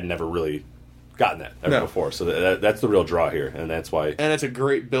McMahon. He had never really gotten that ever before. So that's the real draw here, and that's why... And it's a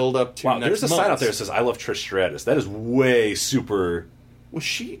great build-up to next there's a sign out there that says, I love Trish Stratus. That is way super... Was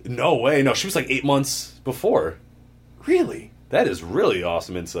she? No way. No, she was like 8 months before. Really? That is really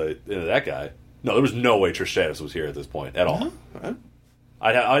awesome insight into that guy. No, there was no way Trish Stratus was here at this point at all. Uh-huh.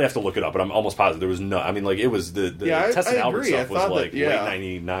 I'd have to look it up, but I'm almost positive there was no. I mean, like, it was the Tessa Albert stuff was like late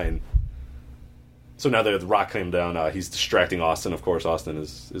 '99. So now that the Rock came down, he's distracting Austin. Of course, Austin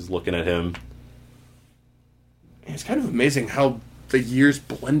is looking at him. It's kind of amazing how the years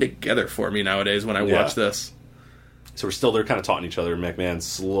blend together for me nowadays when I watch this. So we're still there, kind of taunting each other. McMahon's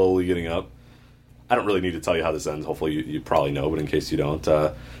slowly getting up. I don't really need to tell you how this ends. Hopefully you probably know, but in case you don't.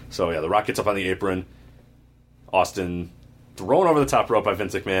 The Rock gets up on the apron. Austin thrown over the top rope by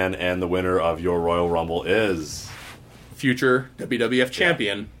Vince McMahon, and the winner of your Royal Rumble is... future WWF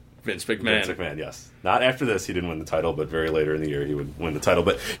champion, Vince McMahon. Vince McMahon, yes. Not after this, he didn't win the title, but very later in the year he would win the title.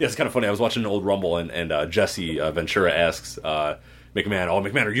 But yeah, it's kind of funny. I was watching an old Rumble, and Jesse Ventura asks...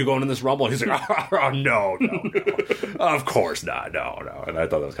 McMahon, are you going in this Rumble? And he's like, no. Of course not, no. And I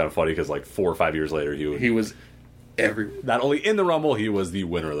thought that was kind of funny because like 4 or 5 years later, he was not only in the Rumble, he was the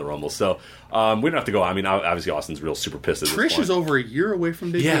winner of the Rumble. So we don't have to go. I mean, obviously Austin's real super pissed at this point. Trish is over a year away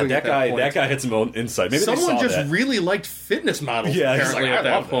from debuting. Yeah, that guy had some own insight. Maybe someone they saw just really liked fitness models. Yeah, apparently like, at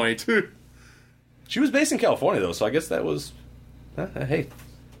that point. She was based in California though, so I guess that was hey.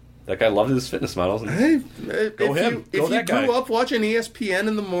 That guy loved his fitness models. Hey, Go him. If you grew up watching ESPN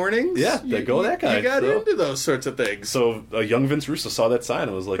in the mornings, go that guy. You got into those sorts of things. So a young Vince Russo saw that sign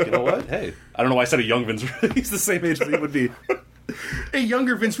and was like, you know what? Hey, I don't know why I said a young Vince Russo. He's the same age as he would be. A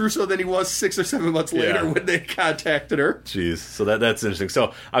younger Vince Russo than he was 6 or 7 months later when they contacted her. Jeez. So that's interesting.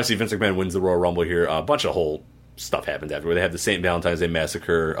 So obviously Vince McMahon wins the Royal Rumble here. A bunch of whole stuff happened after where they have the St. Valentine's Day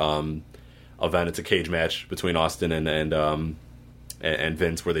Massacre event. It's a cage match between Austin and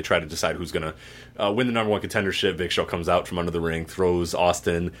Vince, where they try to decide who's going to win the number one contendership. Big Show comes out from under the ring, throws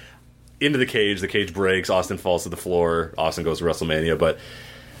Austin into the cage. The cage breaks. Austin falls to the floor. Austin goes to WrestleMania. But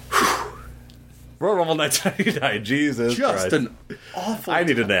Royal Rumble 1999, Jesus Just Christ. an awful I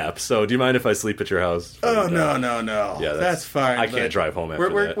need a nap. So do you mind if I sleep at your house? Oh, no. Yeah, that's fine. I can't drive home after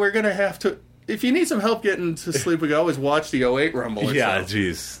that. We're going to have to... If you need some help getting to sleep, we can always watch the 08 Rumble or Yeah, so.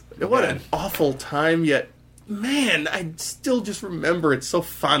 jeez. What an awful time, yet... Man, I still just remember it so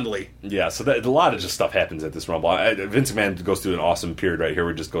fondly. Yeah, so a lot of just stuff happens at this Rumble. Vince McMahon goes through an awesome period right here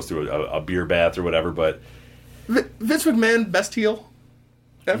where he just goes through a beer bath or whatever, but... Vince McMahon, best heel?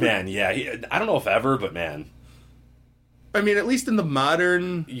 Ever? Man, yeah. I don't know if ever, but man. I mean, at least in the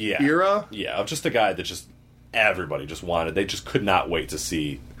modern era. Yeah, of just a guy that just everybody just wanted. They just could not wait to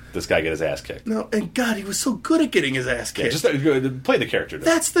see this guy get his ass kicked. No, and God, he was so good at getting his ass kicked. Yeah, just play the character.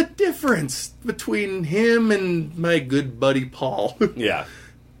 That's the difference between him and my good buddy Paul. Yeah.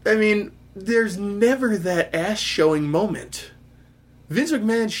 I mean, there's never that ass-showing moment. Vince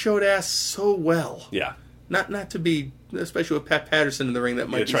McMahon showed ass so well. Yeah. Not to be, especially with Pat Patterson in the ring, that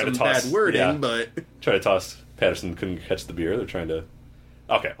might be some toss, bad wording, but... Try to toss. Patterson couldn't catch the beer. They're trying to...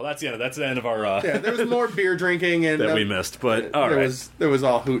 Okay, well, that's the end of our... Yeah, there was more beer drinking and... that we missed, but all right. There was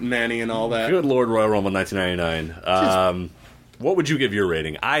all hootenanny and all that. Good Lord, Royal Rumble 1999. What would you give your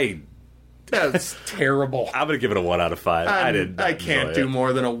rating? That's terrible. I'm going to give it a 1 out of 5. I can't do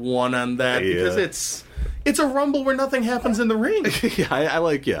more than a 1 on that because it's a Rumble where nothing happens in the ring. I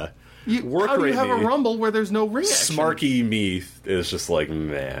like, how do you have a Rumble where there's no ring action? Smarky me is just like,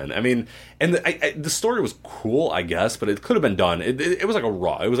 man. I mean, and the story was cool, I guess, but it could have been done. It was like a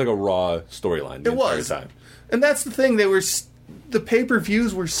Raw. It was like a Raw storyline the entire time. And that's the thing. The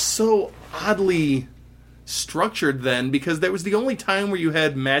pay-per-views were so oddly structured then because that was the only time where you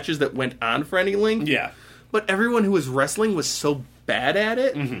had matches that went on for any length. Yeah. But everyone who was wrestling was so bad at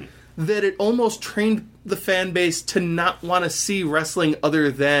it that it almost trained the fan base to not want to see wrestling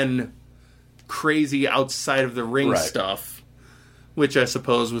other than crazy outside of the ring stuff, which I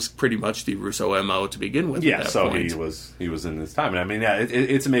suppose was pretty much the Russo MO to begin with. Yeah, at that so point. he was in his time, and I mean, yeah,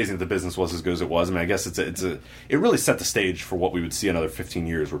 it's amazing that the business was as good as it was. I mean, I guess it really set the stage for what we would see another 15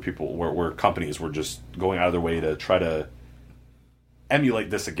 years, where companies were just going out of their way to try to emulate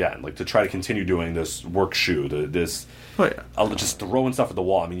this again, like to try to continue doing this work shoe, just throwing stuff at the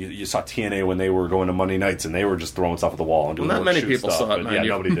wall. I mean, you saw TNA when they were going to Monday nights, and they were just throwing stuff at the wall and doing not many people stuff. saw it. But,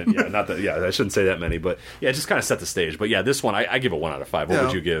 nobody did. Yeah, not that. Yeah, I shouldn't say that many, but yeah, it just kind of set the stage. But yeah, this one I give it 1 out of 5. What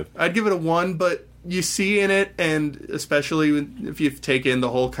would you give? I'd give it a 1, but you see in it, and especially if you take in the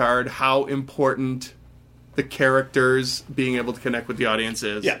whole card, how important the characters being able to connect with the audience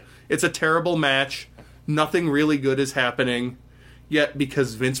is. Yeah, it's a terrible match. Nothing really good is happening. Yet,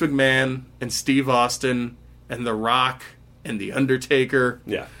 because Vince McMahon and Steve Austin and The Rock and The Undertaker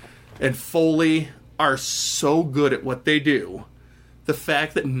and Foley are so good at what they do, the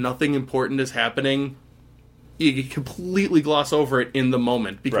fact that nothing important is happening, you completely gloss over it in the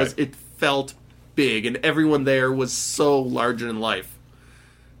moment because it felt big and everyone there was so larger than life.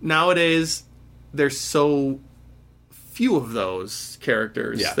 Nowadays, there's so few of those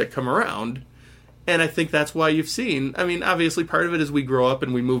characters that come around. And I think that's why you've seen... I mean, obviously, part of it is we grow up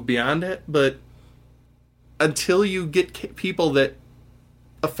and we move beyond it, but until you get people that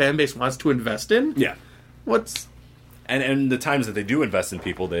a fan base wants to invest in... Yeah. What's... And the times that they do invest in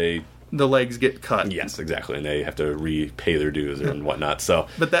people, the legs get cut. Yes, exactly. And they have to repay their dues and whatnot, so...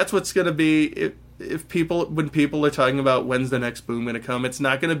 But that's what's going to be... When people are talking about when's the next boom going to come, it's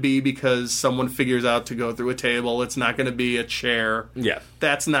not going to be because someone figures out to go through a table. It's not going to be a chair. Yeah.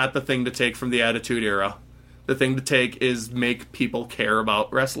 That's not the thing to take from the Attitude Era. The thing to take is make people care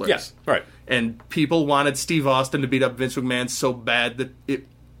about wrestlers. Yes, right. And people wanted Steve Austin to beat up Vince McMahon so bad that it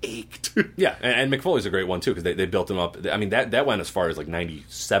ached. Yeah, and McFoley's a great one too because they built him up. I mean that went as far as like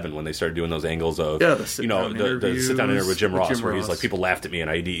 '97 when they started doing those angles of the sit down interview with Jim Ross, where he's like, people laughed at me and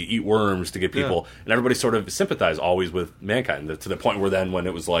I eat worms to get people, and everybody sort of sympathized always with Mankind to the point where then when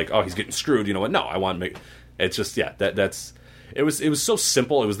it was like, oh, he's getting screwed, you know what? No, I want to make. It's just that's it was so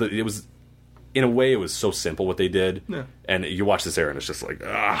simple. It was in a way it was so simple what they did, and you watch this era and it's just like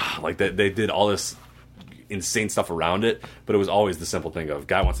like they did all this insane stuff around it, but it was always the simple thing of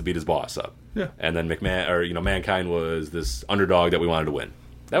guy wants to beat his boss up. Yeah. And then Mankind was this underdog that we wanted to win.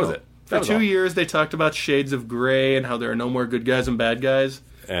 That was it. For 2 years, they talked about shades of gray and how there are no more good guys and bad guys.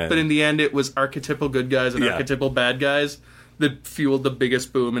 But in the end, it was archetypal good guys and archetypal bad guys that fueled the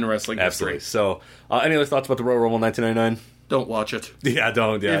biggest boom in wrestling Absolutely. history. So, any other thoughts about the Royal Rumble 1999? Don't watch it. Yeah,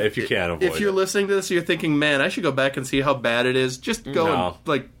 don't. Yeah, if you can, avoid it. If you're listening to this, you're thinking, man, I should go back and see how bad it is. Just go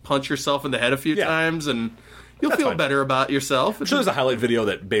and punch yourself in the head a few times, and you'll feel better about yourself. I'm sure there's a highlight video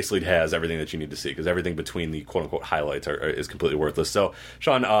that basically has everything that you need to see, because everything between the quote-unquote highlights is completely worthless. So,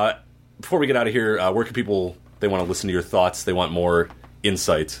 Sean, before we get out of here, where can people, they want to listen to your thoughts, they want more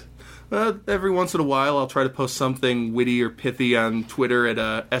insight? Every once in a while, I'll try to post something witty or pithy on Twitter at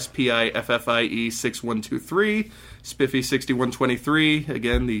SPIFFIE6123, Spiffy6123.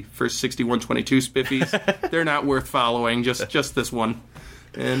 Again, the first 6122 Spiffies. They're not worth following, just this one.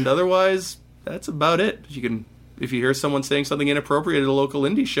 And otherwise, that's about it. You can, if you hear someone saying something inappropriate at a local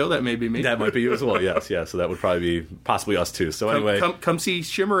indie show, that may be me. That might be you as well, yes. Yeah, so that would probably be possibly us too. So anyway, come see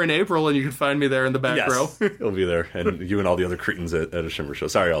Shimmer in April, and you can find me there in the back row. You'll be there, and you and all the other cretins at a Shimmer show.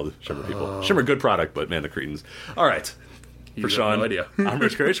 Sorry, all the Shimmer people. Shimmer, good product, but man, the cretins. All right, for Sean, no idea. I'm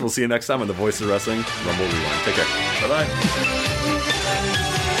Rich Courage. We'll see you next time on the Voice of Wrestling Rumble Rewind. Take care. Bye-bye.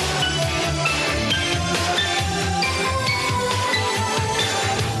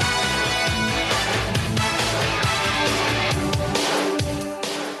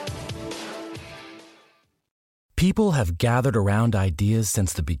 People have gathered around ideas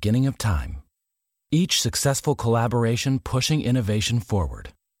since the beginning of time. Each successful collaboration pushing innovation forward,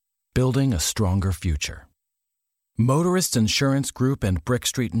 building a stronger future. Motorist Insurance Group and Brick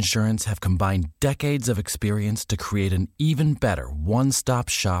Street Insurance have combined decades of experience to create an even better one-stop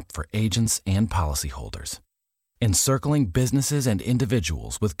shop for agents and policyholders, encircling businesses and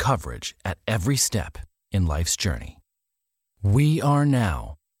individuals with coverage at every step in life's journey. We are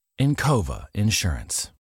now Encova Insurance.